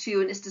meeting or two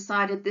and it's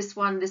decided this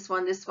one, this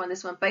one, this one,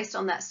 this one, based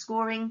on that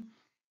scoring.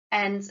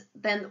 And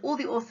then all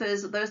the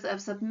authors, those that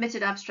have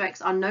submitted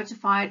abstracts, are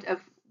notified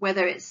of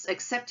whether it's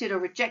accepted or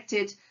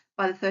rejected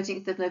by the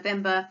 13th of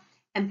November.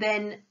 And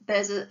then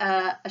there's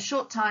a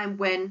short time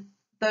when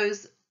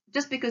those,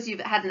 just because you've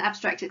had an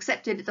abstract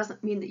accepted, it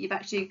doesn't mean that you've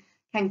actually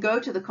can go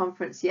to the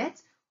conference yet,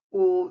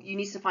 or you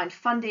need to find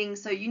funding.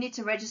 So you need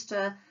to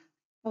register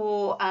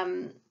for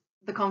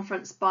the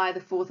conference by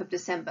the 4th of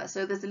December.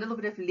 So there's a little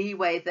bit of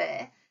leeway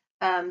there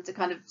to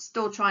kind of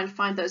still try and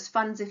find those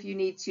funds if you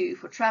need to,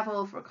 for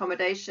travel, for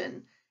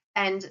accommodation,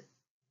 and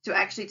to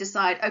actually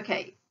decide,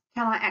 okay,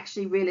 can I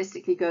actually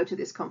realistically go to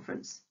this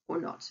conference or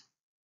not?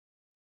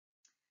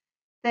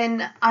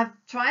 Then I've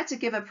tried to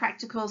give a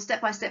practical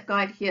step-by-step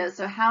guide here.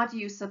 So how do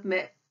you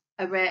submit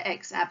a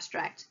RareX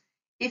abstract?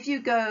 If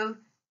you go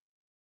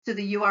to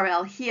the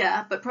URL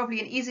here, but probably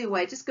an easier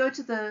way, just go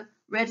to the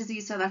Rare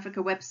Disease South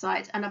Africa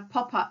website and a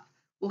pop-up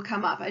will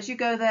come up. As you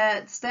go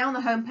there, stay on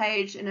the home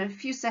page. In a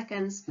few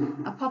seconds,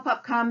 a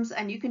pop-up comes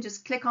and you can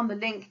just click on the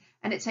link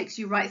and it takes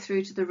you right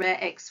through to the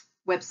RareX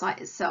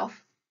website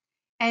itself.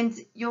 And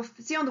you'll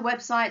see on the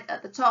website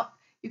at the top,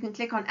 you can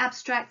click on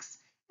abstracts,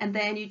 and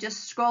then you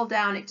just scroll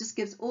down. It just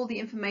gives all the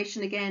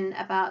information again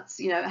about,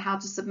 how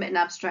to submit an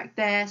abstract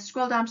there.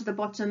 Scroll down to the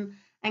bottom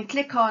and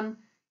click on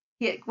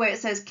here where it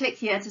says click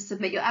here to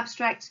submit your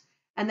abstract,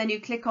 and then you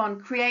click on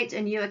create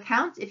a new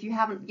account if you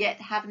haven't yet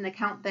had an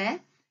account there,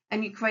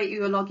 and you create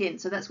your login.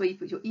 So that's where you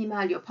put your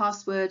email, your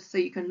password, so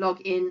you can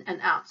log in and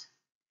out.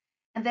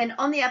 And then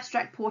on the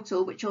abstract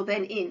portal, which you're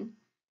then in,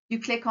 you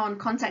click on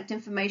contact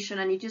information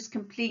and you just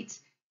complete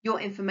your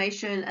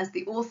information as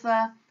the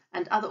author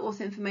and other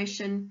author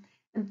information.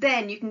 And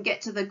then you can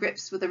get to the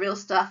grips with the real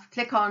stuff.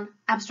 Click on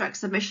abstract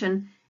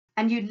submission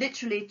and you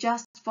literally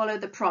just follow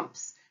the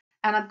prompts.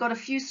 And I've got a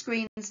few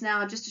screens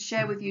now just to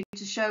share with you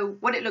to show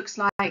what it looks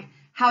like,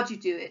 how do you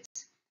do it.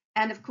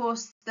 And of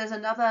course, there's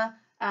another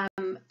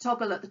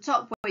toggle at the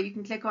top where you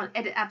can click on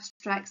edit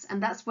abstracts,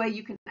 and that's where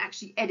you can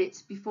actually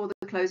edit before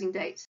the closing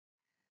date.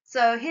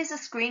 So here's a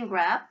screen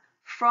grab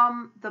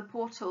from the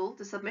portal,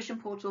 the submission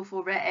portal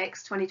for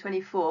RareX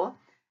 2024.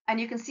 And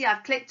you can see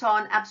I've clicked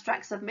on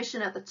abstract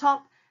submission at the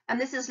top, and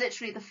this is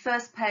literally the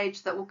first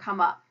page that will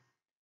come up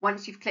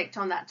once you've clicked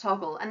on that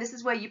toggle. And this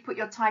is where you put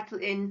your title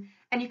in,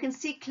 and you can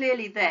see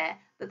clearly there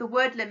that the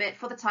word limit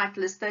for the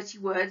title is 30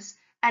 words,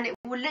 and it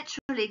will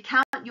literally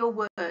count your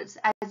words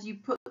as you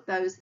put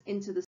those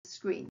into the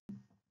screen.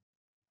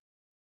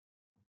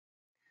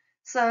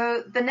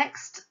 So the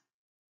next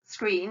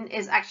screen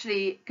is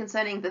actually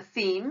concerning the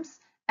themes,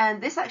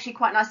 and this actually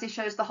quite nicely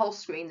shows the whole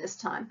screen this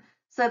time.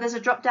 So there's a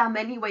drop-down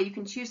menu where you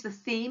can choose the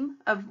theme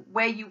of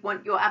where you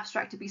want your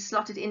abstract to be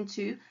slotted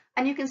into,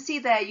 and you can see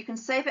there you can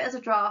save it as a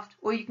draft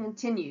or you can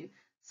continue.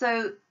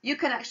 So you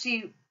can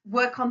actually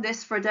work on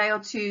this for a day or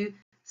two,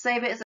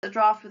 save it as a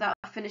draft without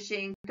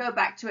finishing, go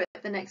back to it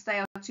the next day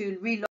or two,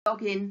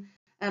 re-log in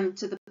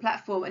to the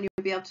platform, and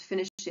you'll be able to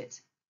finish it.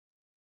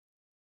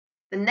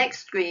 The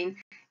next screen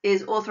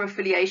is author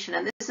affiliation,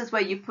 and this is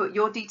where you put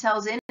your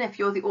details in if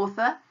you're the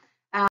author.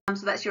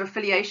 So that's your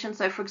affiliation.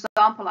 So for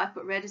example, I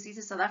put Rare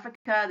Diseases South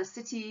Africa, the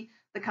city,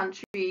 the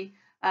country,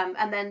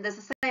 and then there's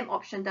the same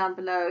option down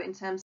below in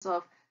terms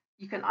of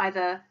you can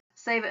either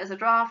save it as a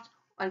draft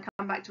and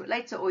come back to it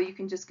later, or you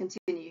can just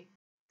continue.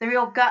 The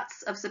real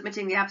guts of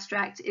submitting the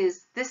abstract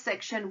is this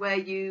section where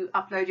you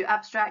upload your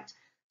abstract.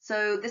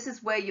 So this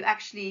is where you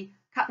actually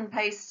cut and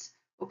paste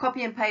or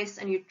copy and paste,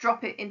 and you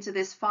drop it into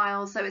this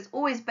file. So it's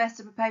always best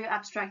to prepare your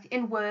abstract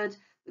in Word,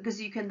 because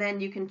you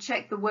can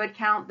check the word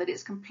count, that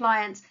it's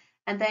compliant,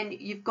 and then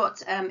you've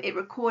got it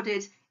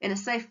recorded in a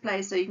safe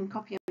place so you can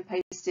copy and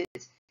paste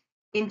it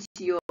into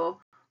your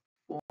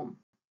form.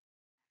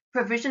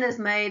 Provision is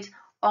made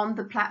on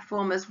the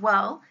platform as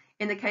well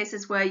in the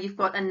cases where you've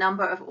got a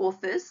number of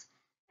authors,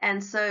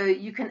 and so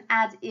you can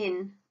add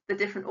in the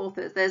different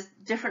authors. There's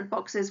different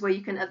boxes where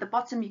you can, at the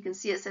bottom you can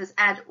see it says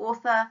add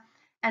author,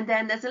 and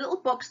then there's a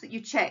little box that you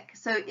check.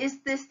 So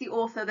is this the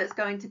author that's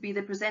going to be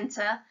the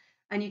presenter?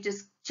 And you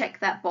just check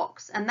that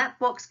box, and that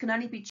box can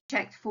only be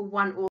checked for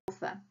one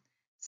author.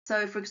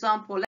 So for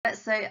example,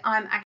 let's say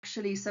I'm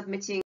actually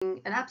submitting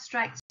an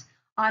abstract.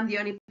 I'm the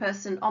only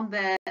person on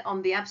there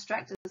on the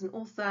abstract as an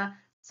author,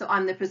 so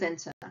I'm the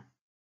presenter.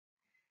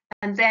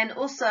 And then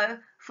also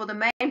for the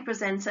main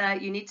presenter,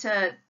 you need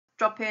to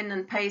drop in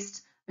and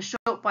paste a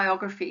short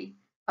biography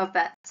of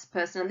that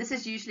person, and this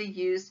is usually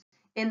used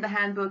in the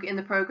handbook, in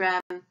the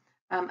program,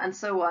 and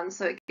so on.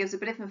 So it gives a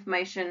bit of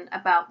information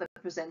about the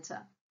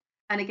presenter.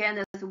 And again,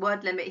 there's a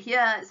word limit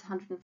here, it's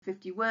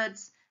 150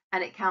 words,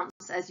 and it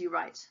counts as you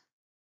write.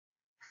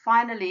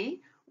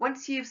 Finally,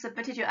 once you've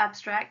submitted your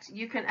abstract,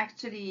 you can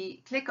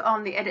actually click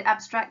on the Edit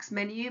Abstracts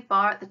menu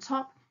bar at the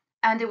top,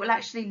 and it will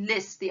actually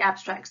list the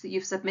abstracts that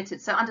you've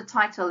submitted. So under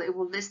title, it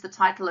will list the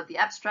title of the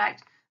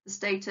abstract, the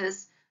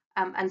status,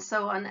 and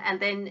so on. And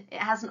then it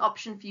has an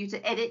option for you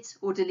to edit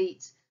or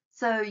delete.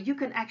 So you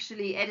can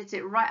actually edit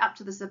it right up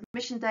to the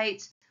submission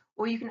date,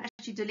 or you can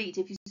actually delete.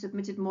 If you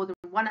submitted more than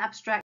one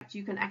abstract,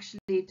 you can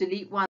actually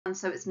delete one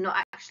so it's not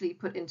actually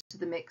put into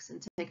the mix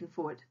and taken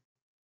forward.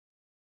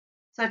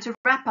 So to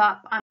wrap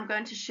up, I'm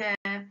going to share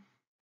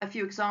a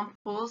few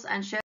examples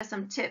and share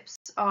some tips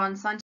on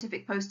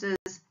scientific posters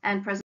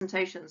and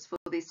presentations for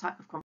these type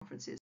of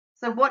conferences.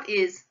 So what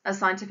is a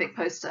scientific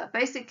poster?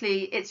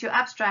 Basically, it's your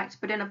abstract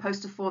but in a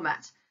poster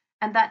format.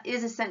 And that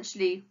is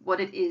essentially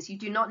what it is. You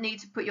do not need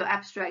to put your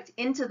abstract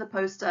into the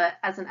poster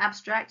as an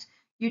abstract.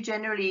 You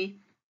generally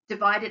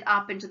divide it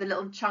up into the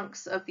little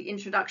chunks of the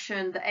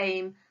introduction, the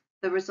aim,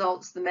 the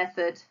results, the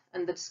method,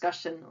 and the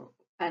discussion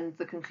and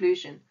the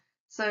conclusion.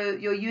 So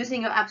you're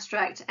using your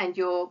abstract and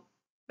you're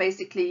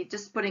basically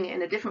just putting it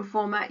in a different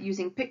format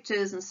using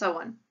pictures and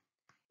so on.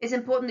 It's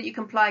important that you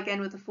comply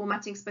again with the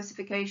formatting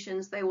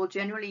specifications. They will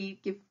generally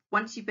give,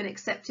 once you've been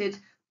accepted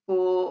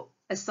for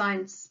a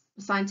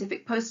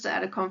scientific poster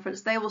at a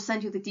conference, they will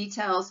send you the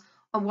details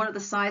on what are the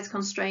size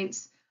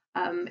constraints.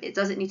 It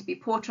doesn't need to be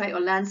portrait or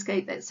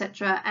landscape,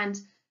 etc. And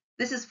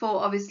this is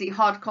for obviously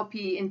hard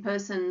copy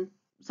in-person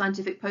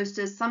scientific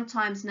posters.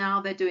 Sometimes now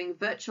they're doing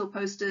virtual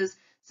posters,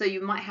 so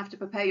you might have to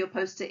prepare your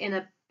poster in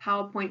a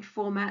PowerPoint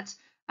format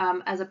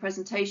as a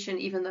presentation,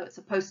 even though it's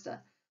a poster.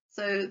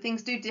 So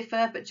things do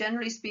differ, but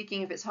generally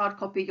speaking, if it's hard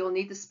copy, you'll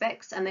need the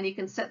specs, and then you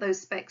can set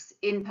those specs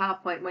in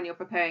PowerPoint when you're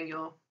preparing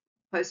your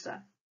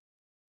poster.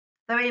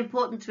 Very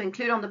important to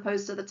include on the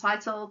poster the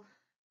title,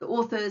 the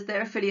authors,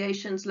 their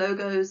affiliations,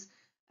 logos,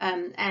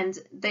 and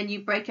then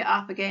you break it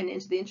up again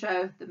into the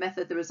intro, the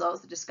method, the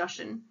results, the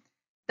discussion.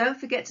 Don't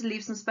forget to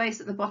leave some space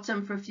at the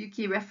bottom for a few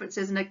key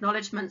references and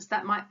acknowledgements.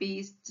 That might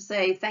be to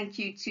say thank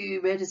you to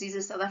Rare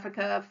Diseases South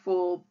Africa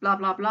for blah,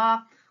 blah,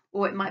 blah,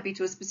 or it might be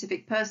to a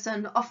specific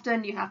person.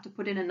 Often you have to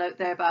put in a note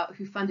there about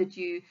who funded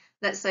you.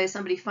 Let's say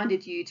somebody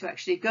funded you to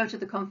actually go to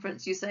the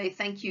conference. You say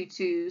thank you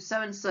to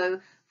so-and-so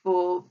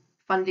for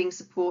funding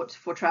support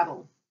for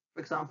travel,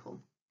 for example.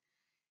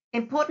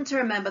 Important to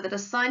remember that a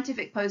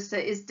scientific poster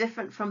is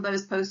different from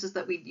those posters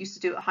that we used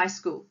to do at high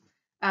school.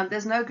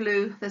 There's no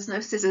glue, there's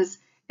no scissors.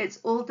 It's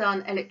all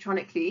done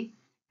electronically,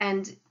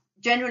 and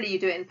generally you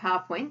do it in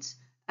PowerPoint,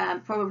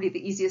 probably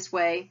the easiest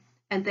way,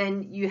 and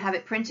then you have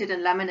it printed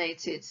and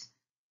laminated.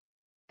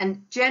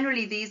 And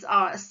generally these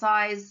are a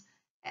size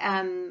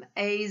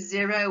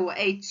A0 or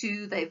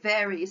A2, they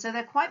vary, so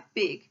they're quite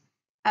big.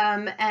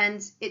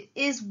 And it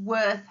is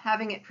worth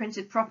having it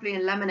printed properly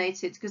and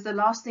laminated, because the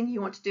last thing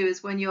you want to do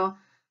is when you're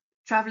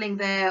traveling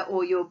there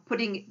or you're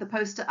putting the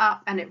poster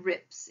up and it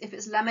rips. If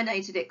it's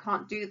laminated, it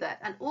can't do that.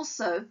 And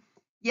also,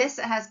 yes,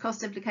 it has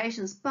cost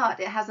implications, but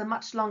it has a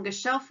much longer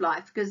shelf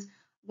life, because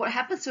what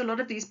happens to a lot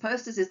of these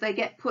posters is they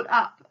get put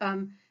up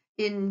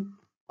in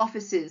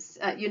offices,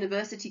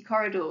 university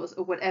corridors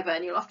or whatever,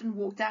 and you'll often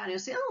walk down and you'll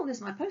say, oh,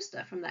 there's my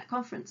poster from that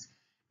conference.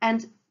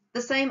 And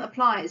the same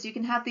applies. You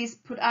can have these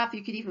put up,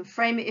 you can even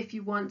frame it if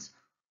you want,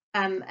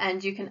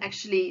 and you can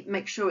actually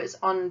make sure it's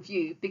on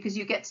view, because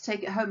you get to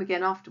take it home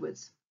again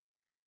afterwards.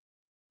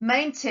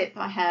 Main tip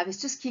I have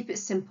is just keep it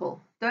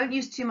simple. Don't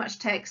use too much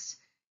text.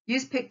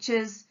 Use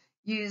pictures,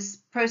 use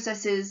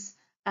processes.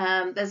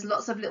 There's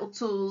lots of little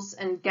tools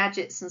and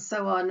gadgets and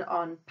so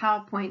on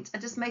PowerPoint,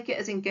 and just make it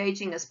as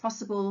engaging as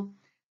possible.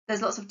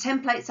 There's lots of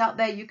templates out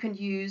there you can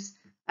use,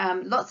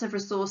 lots of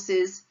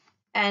resources,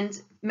 and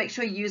make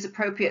sure you use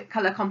appropriate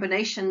color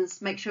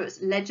combinations. Make sure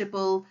it's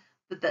legible,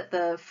 that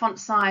the font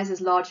size is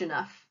large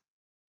enough.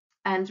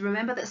 And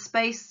remember that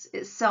space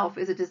itself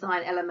is a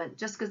design element.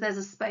 Just because there's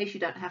a space, you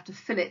don't have to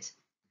fill it.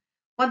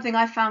 One thing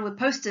I found with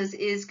posters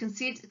is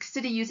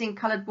consider using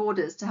colored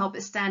borders to help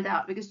it stand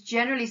out, because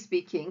generally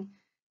speaking,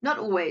 not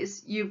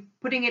always, you're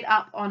putting it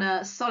up on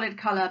a solid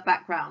color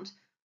background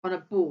on a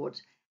board,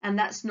 and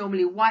that's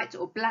normally white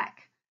or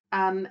black.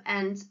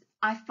 And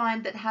I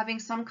find that having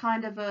some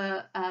kind of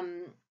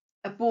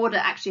a border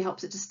actually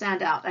helps it to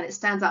stand out, and it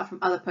stands out from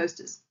other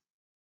posters.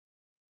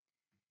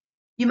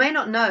 You may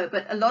not know,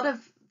 but a lot of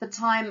the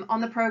time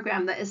on the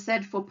program that is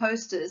said for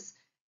posters,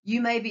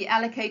 you may be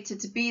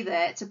allocated to be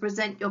there to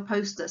present your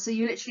poster. So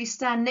you literally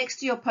stand next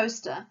to your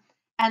poster,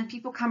 and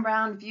people come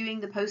around viewing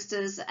the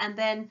posters, and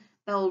then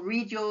they'll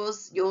read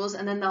yours,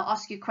 and then they'll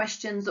ask you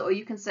questions, or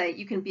you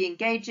can be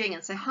engaging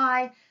and say,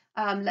 hi,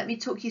 let me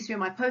talk you through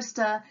my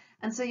poster.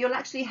 And so you'll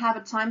actually have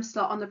a time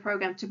slot on the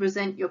program to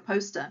present your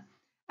poster.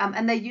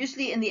 And they're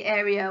usually in the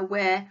area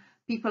where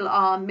people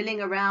are milling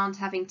around,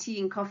 having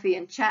tea and coffee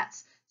and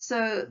chats.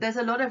 So there's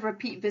a lot of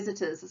repeat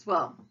visitors as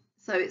well.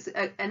 So it's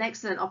an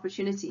excellent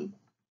opportunity.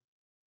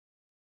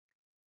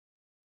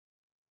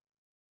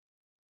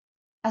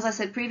 As I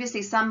said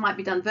previously, some might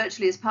be done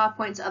virtually as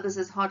PowerPoints, others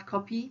as hard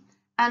copy.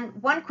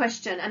 And one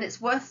question, and it's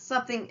worth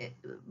something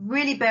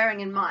really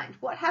bearing in mind,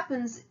 what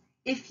happens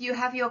if you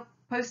have your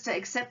poster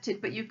accepted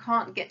but you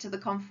can't get to the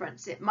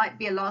conference? It might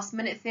be a last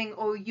minute thing,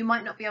 or you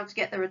might not be able to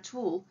get there at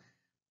all.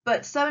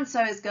 But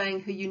so-and-so is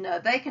going who you know.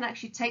 They can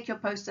actually take your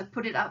poster,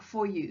 put it up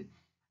for you,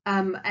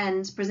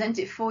 and present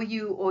it for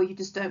you, or you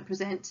just don't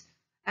present.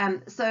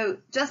 So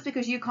just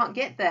because you can't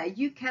get there,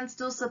 you can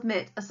still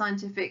submit a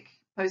scientific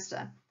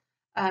poster.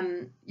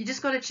 You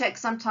just got to check.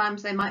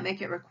 Sometimes they might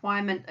make it a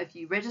requirement of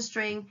you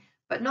registering,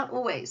 but not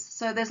always.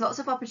 So there's lots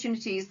of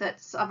opportunities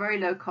that are very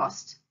low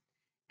cost.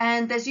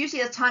 And there's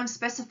usually a time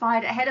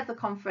specified ahead of the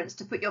conference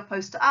to put your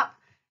poster up,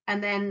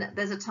 and then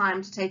there's a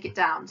time to take it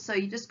down. So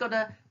you just got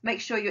to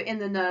make sure you're in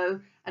the know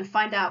and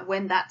find out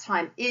when that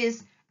time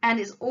is. And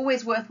it's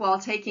always worthwhile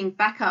taking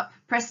backup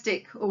press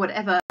stick or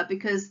whatever,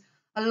 because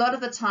a lot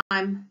of the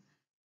time,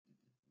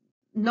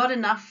 not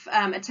enough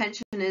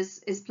attention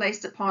is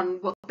placed upon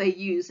what they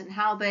use and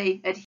how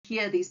they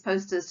adhere these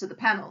posters to the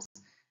panels,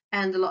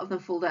 and a lot of them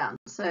fall down.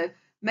 So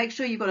make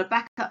sure you've got a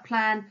backup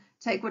plan,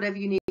 take whatever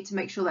you need to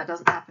make sure that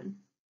doesn't happen.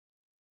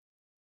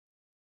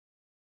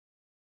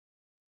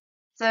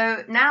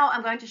 So now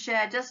I'm going to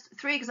share just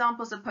 3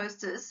 examples of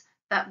posters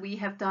that we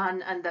have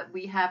done and that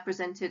we have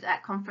presented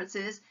at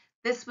conferences.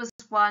 This was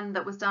one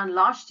that was done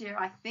last year,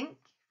 I think,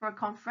 for a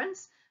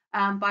conference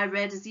by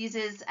Rare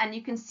Diseases. And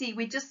you can see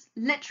we just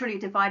literally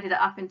divided it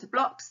up into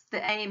blocks: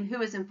 the aim,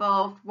 who is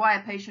involved, why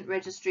a patient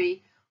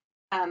registry,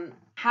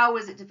 how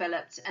was it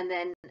developed, and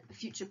then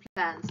future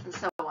plans and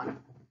so on.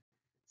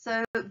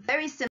 So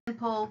very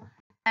simple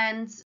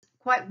and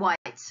quite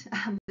white,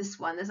 this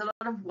one. There's a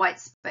lot of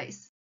white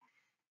space.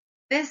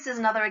 This is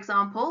another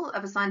example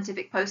of a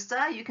scientific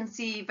poster. You can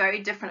see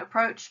very different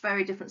approach,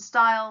 very different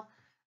style.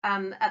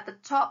 At the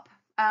top,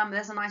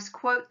 there's a nice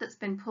quote that's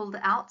been pulled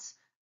out,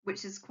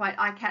 which is quite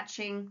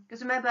eye-catching.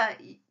 Because remember,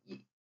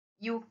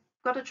 you've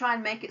got to try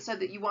and make it so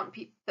that you want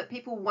that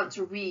people want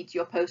to read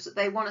your poster.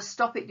 They want to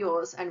stop at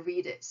yours and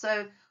read it.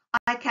 So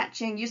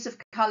eye-catching, use of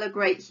color,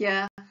 great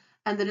here,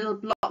 and the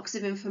little blocks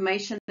of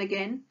information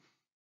again.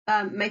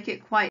 Make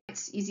it quite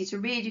easy to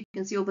read. You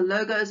can see all the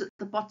logos at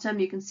the bottom.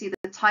 You can see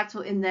the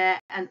title in there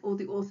and all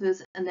the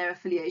authors and their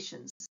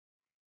affiliations.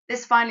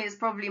 This finally is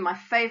probably my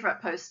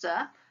favorite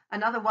poster.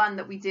 Another one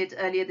that we did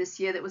earlier this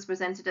year that was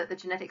presented at the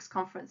Genetics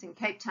Conference in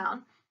Cape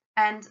Town.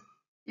 And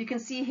you can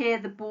see here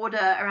the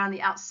border around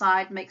the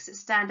outside makes it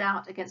stand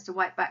out against a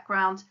white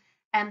background.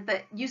 And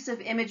the use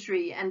of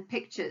imagery and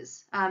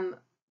pictures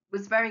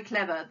was very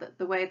clever,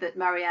 the way that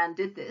Marianne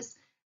did this.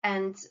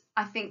 And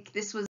I think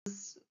this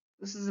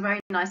is a very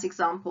nice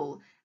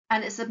example,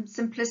 and it's a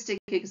simplistic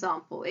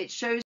example. It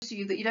shows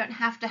you that you don't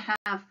have to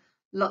have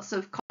lots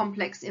of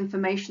complex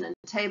information and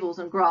tables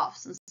and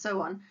graphs and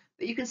so on,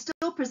 but you can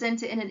still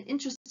present it in an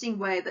interesting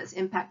way that's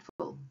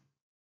impactful.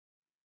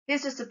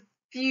 Here's just a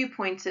few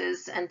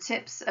pointers and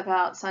tips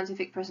about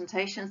scientific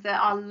presentations. There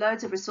are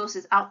loads of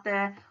resources out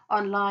there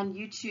online,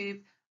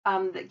 YouTube,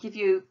 that give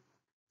you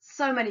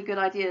so many good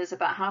ideas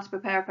about how to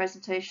prepare a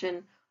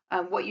presentation,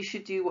 what you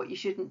should do, what you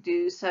shouldn't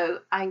do. So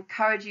I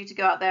encourage you to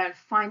go out there and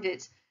find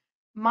it.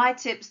 My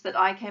tips that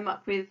I came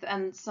up with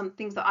and some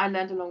things that I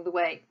learned along the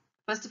way.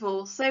 First of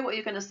all, say what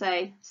you're going to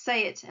say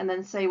it, and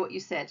then say what you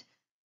said.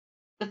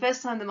 The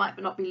first time they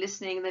might not be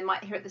listening, they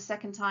might hear it the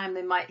second time,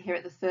 they might hear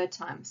it the third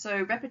time.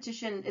 So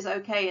repetition is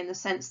okay in the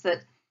sense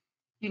that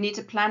you need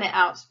to plan it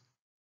out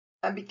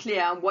and be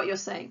clear on what you're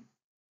saying.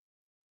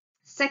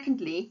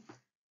 Secondly,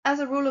 as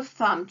a rule of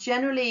thumb,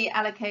 generally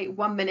allocate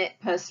 1 minute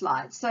per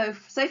slide. So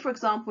say, for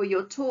example,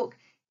 your talk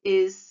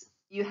is,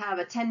 you have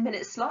a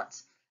 10-minute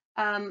slot.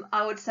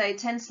 I would say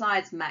 10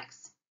 slides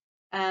max.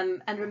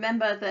 And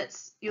remember that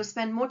you'll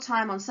spend more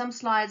time on some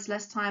slides,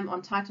 less time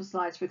on title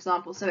slides, for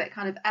example, so it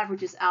kind of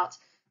averages out.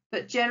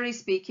 But generally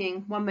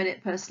speaking, 1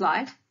 minute per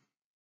slide.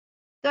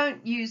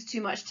 Don't use too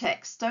much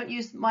text. Don't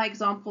use my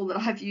example that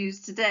I've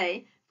used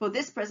today. For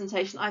this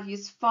presentation, I've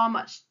used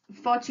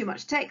far too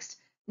much text,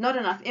 not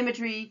enough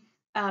imagery,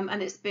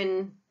 and it's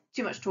been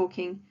too much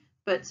talking.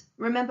 But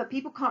remember,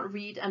 people can't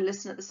read and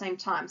listen at the same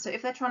time. So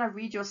if they're trying to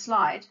read your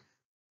slide,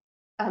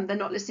 they're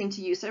not listening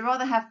to you. So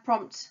rather have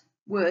prompt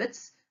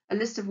words, a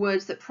list of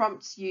words that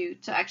prompts you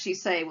to actually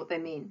say what they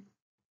mean.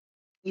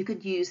 You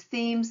could use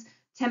themes,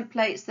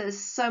 templates. There's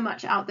so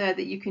much out there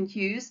that you can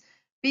use.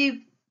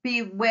 Be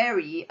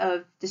wary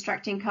of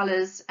distracting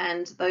colors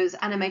and those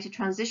animated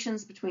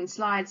transitions between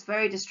slides,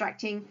 very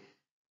distracting.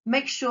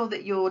 Make sure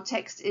that your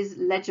text is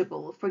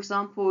legible. For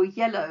example,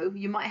 yellow,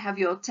 you might have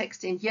your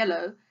text in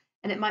yellow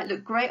and it might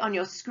look great on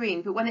your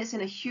screen, but when it's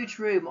in a huge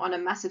room on a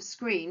massive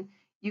screen,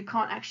 you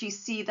can't actually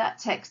see that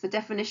text. The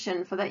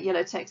definition for that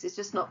yellow text is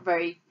just not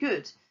very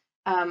good.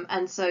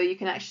 And so you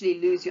can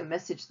actually lose your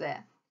message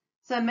there.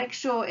 So make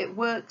sure it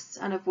works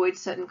and avoid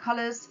certain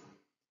colors.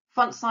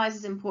 Font size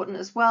is important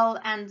as well.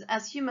 And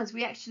as humans,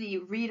 we actually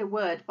read a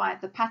word by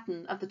the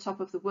pattern of the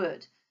top of the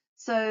word.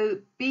 So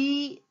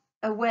be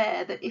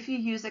aware that if you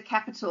use a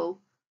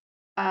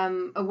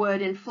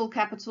word in full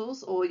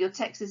capitals, or your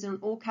text is in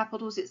all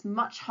capitals, it's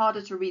much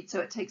harder to read,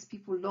 so it takes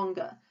people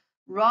longer.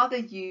 Rather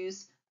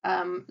use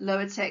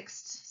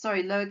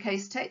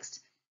lowercase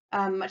text,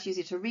 much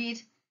easier to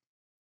read.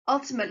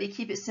 Ultimately,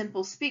 keep it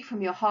simple, speak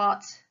from your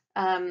heart,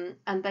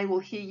 and they will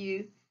hear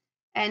you.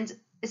 And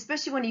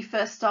especially when you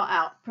first start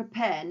out,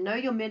 prepare, know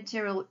your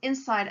material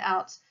inside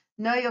out,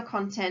 know your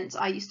content.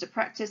 I used to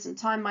practice and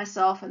time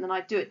myself, and then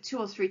I'd do it 2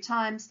 or 3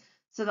 times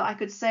so that I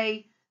could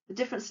say the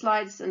different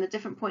slides and the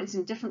different points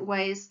in different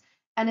ways.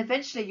 And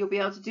eventually you'll be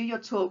able to do your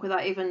talk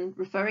without even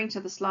referring to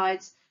the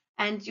slides,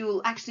 and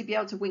you'll actually be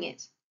able to wing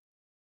it.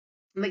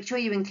 Make sure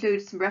you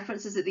include some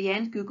references at the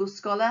end. Google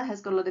Scholar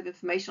has got a lot of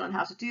information on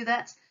how to do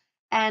that.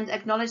 And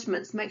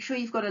acknowledgements. Make sure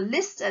you've got a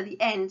list at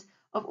the end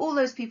of all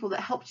those people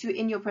that helped you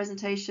in your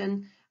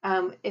presentation.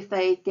 If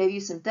they gave you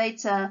some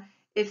data,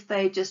 if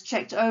they just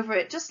checked over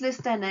it, just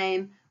list their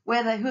name,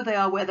 who they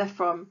are, where they're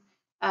from,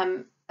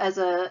 as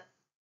an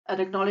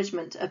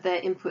acknowledgement of their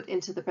input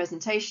into the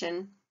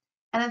presentation.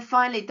 And then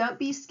finally, don't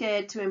be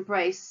scared to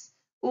embrace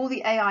all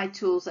the AI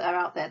tools that are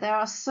out there. There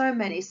are so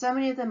many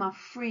of them are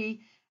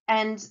free,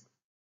 and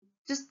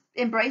just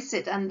embrace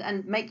it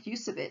and make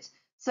use of it.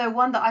 So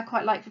one that I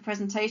quite like for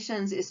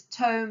presentations is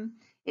Tome.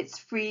 It's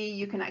free.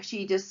 You can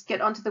actually just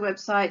get onto the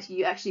website.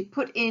 You actually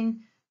put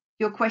in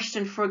your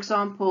question, for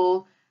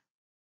example,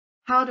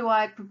 how do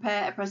I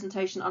prepare a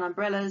presentation on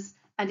umbrellas?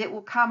 And it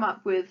will come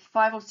up with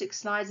 5 or 6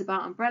 slides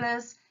about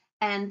umbrellas,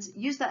 and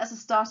use that as a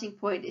starting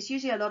point. It's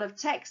usually a lot of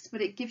text,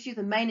 but it gives you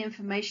the main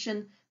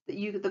information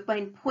the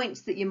main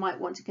points that you might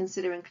want to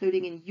consider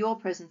including in your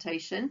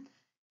presentation.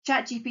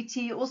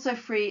 ChatGPT, also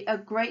free, a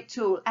great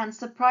tool and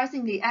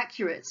surprisingly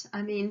accurate.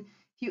 I mean,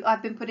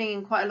 I've been putting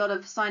in quite a lot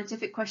of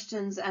scientific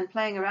questions and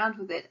playing around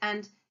with it,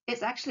 and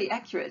it's actually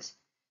accurate.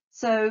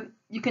 So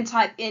you can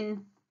type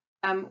in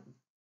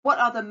what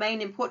are the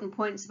main important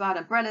points about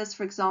umbrellas,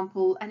 for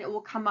example, and it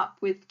will come up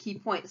with key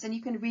points, and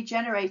you can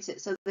regenerate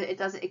it so that it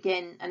does it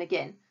again and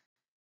again.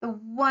 The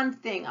one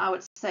thing I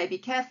would say be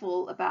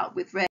careful about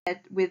with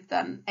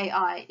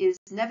AI is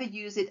never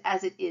use it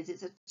as it is.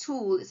 It's a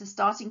tool, it's a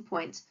starting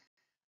point,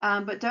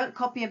 but don't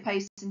copy and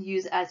paste and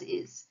use as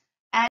is.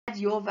 Add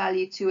your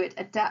value to it,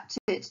 adapt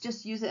it,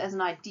 just use it as an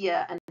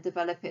idea and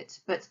develop it.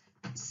 But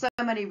so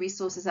many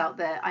resources out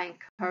there, I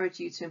encourage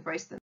you to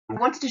embrace them. I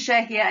wanted to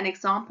share here an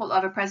example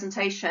of a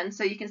presentation.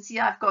 So you can see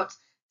I've got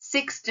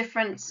 6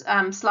 different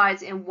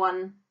slides on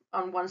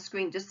one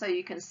screen, just so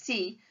you can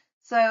see.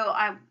 So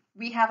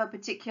we have a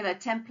particular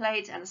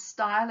template and a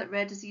style at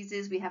Rare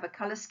Diseases. We have a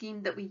color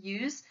scheme that we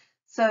use.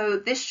 So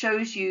this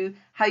shows you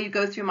how you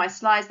go through my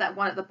slides. That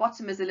one at the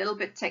bottom is a little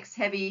bit text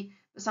heavy.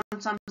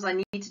 Sometimes I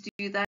need to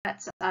do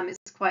that.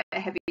 It's quite a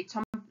heavy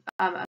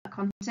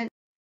content.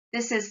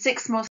 This is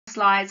 6 more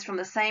slides from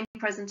the same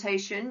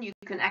presentation. You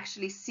can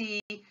actually see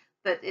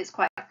that it's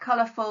quite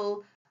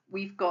colourful.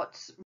 We've got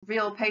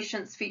real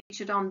patients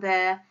featured on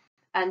there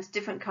and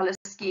different colour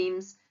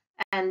schemes,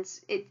 and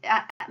it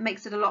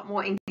makes it a lot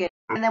more engaging.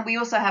 And then we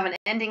also have an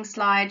ending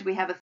slide. We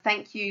have a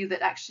thank you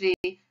that actually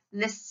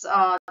lists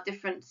our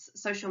different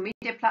social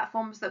media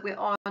platforms that we're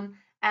on,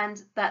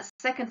 and that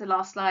second to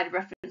last slide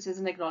references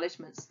and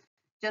acknowledgements,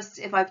 just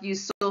if I've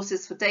used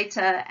sources for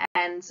data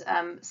and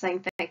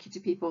saying thank you to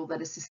people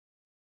that assist.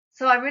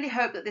 So I really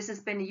hope that this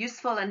has been a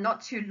useful and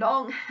not too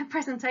long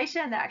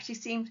presentation. There actually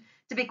seemed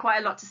to be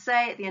quite a lot to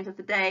say at the end of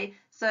the day.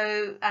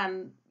 So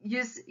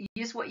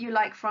use what you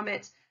like from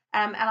it.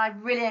 And I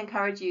really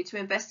encourage you to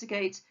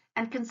investigate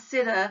and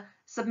consider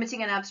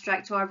submitting an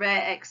abstract to our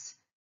Rare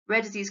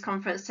Disease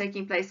Conference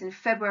taking place in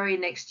February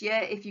next year.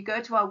 If you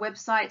go to our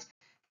website,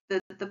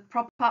 the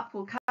pop-up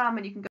will come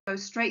and you can go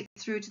straight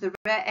through to the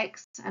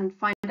RareX and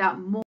find out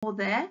more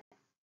there.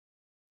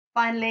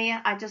 Finally,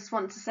 I just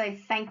want to say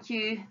thank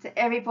you to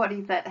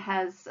everybody that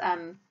has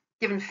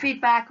given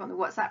feedback on the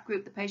WhatsApp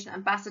group, the patient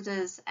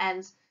ambassadors,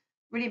 and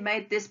really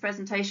made this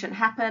presentation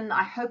happen.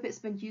 I hope it's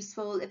been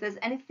useful. If there's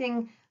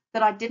anything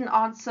that I didn't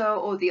answer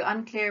or that you're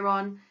unclear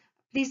on,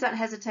 please don't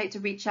hesitate to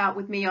reach out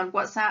with me on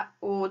WhatsApp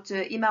or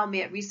to email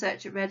me at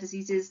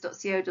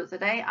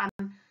research@rarediseases.co.za. I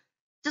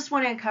just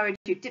want to encourage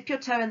you, dip your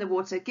toe in the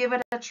water, give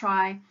it a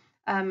try,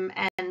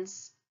 and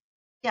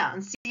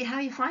see how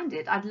you find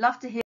it. I'd love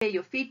to hear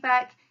your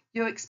feedback,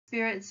 your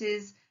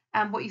experiences,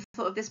 and what you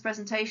thought of this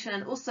presentation,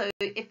 and also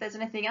if there's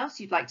anything else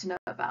you'd like to know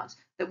about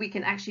that we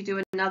can actually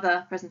do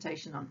another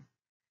presentation on.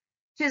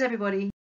 Cheers, everybody.